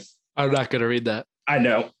 that's mine. I'm not gonna read that. I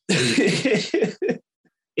know.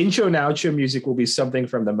 Intro and outro music will be something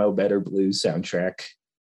from the Mo Better Blues soundtrack.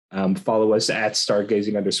 Follow us at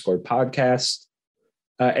stargazing_podcast.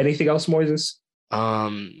 Anything else, Moises?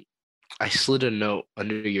 I slid a note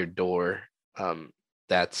under your door.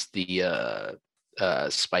 That's the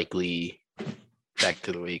Spike Lee Fact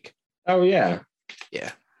of the Week. Oh yeah.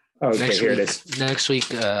 Yeah. Oh, okay, here it is. Next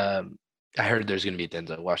week, I heard there's going to be a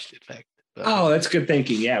Denzel Washington fact. But... Oh, that's good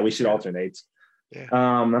thinking. Yeah, we should alternate.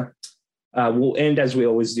 Yeah. We'll end as we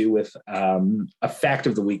always do with a fact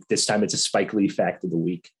of the week. This time it's a Spike Lee fact of the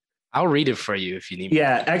week. I'll read it for you if you need.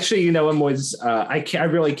 Yeah, actually, I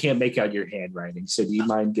really can't make out your handwriting. So do you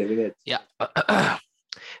mind giving it? Yeah.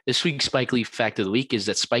 This week's Spike Lee fact of the week is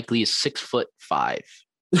that Spike Lee is 6'5".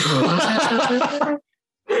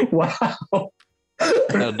 Wow.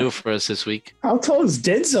 That'll do it for us this week. How tall is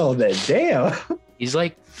Denzel then? Damn. He's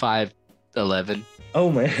like 5'11".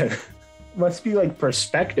 Oh man. Must be like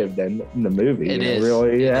perspective then in the movie. It is.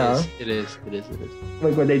 Really, yeah. It is.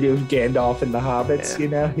 Like what they do with Gandalf and the Hobbits,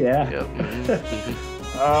 Yeah. Yeah. Yep.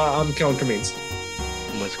 Mm-hmm. I'm Kellen Cummings.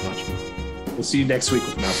 Let's watch. We'll see you next week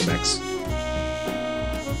with Malcolm X.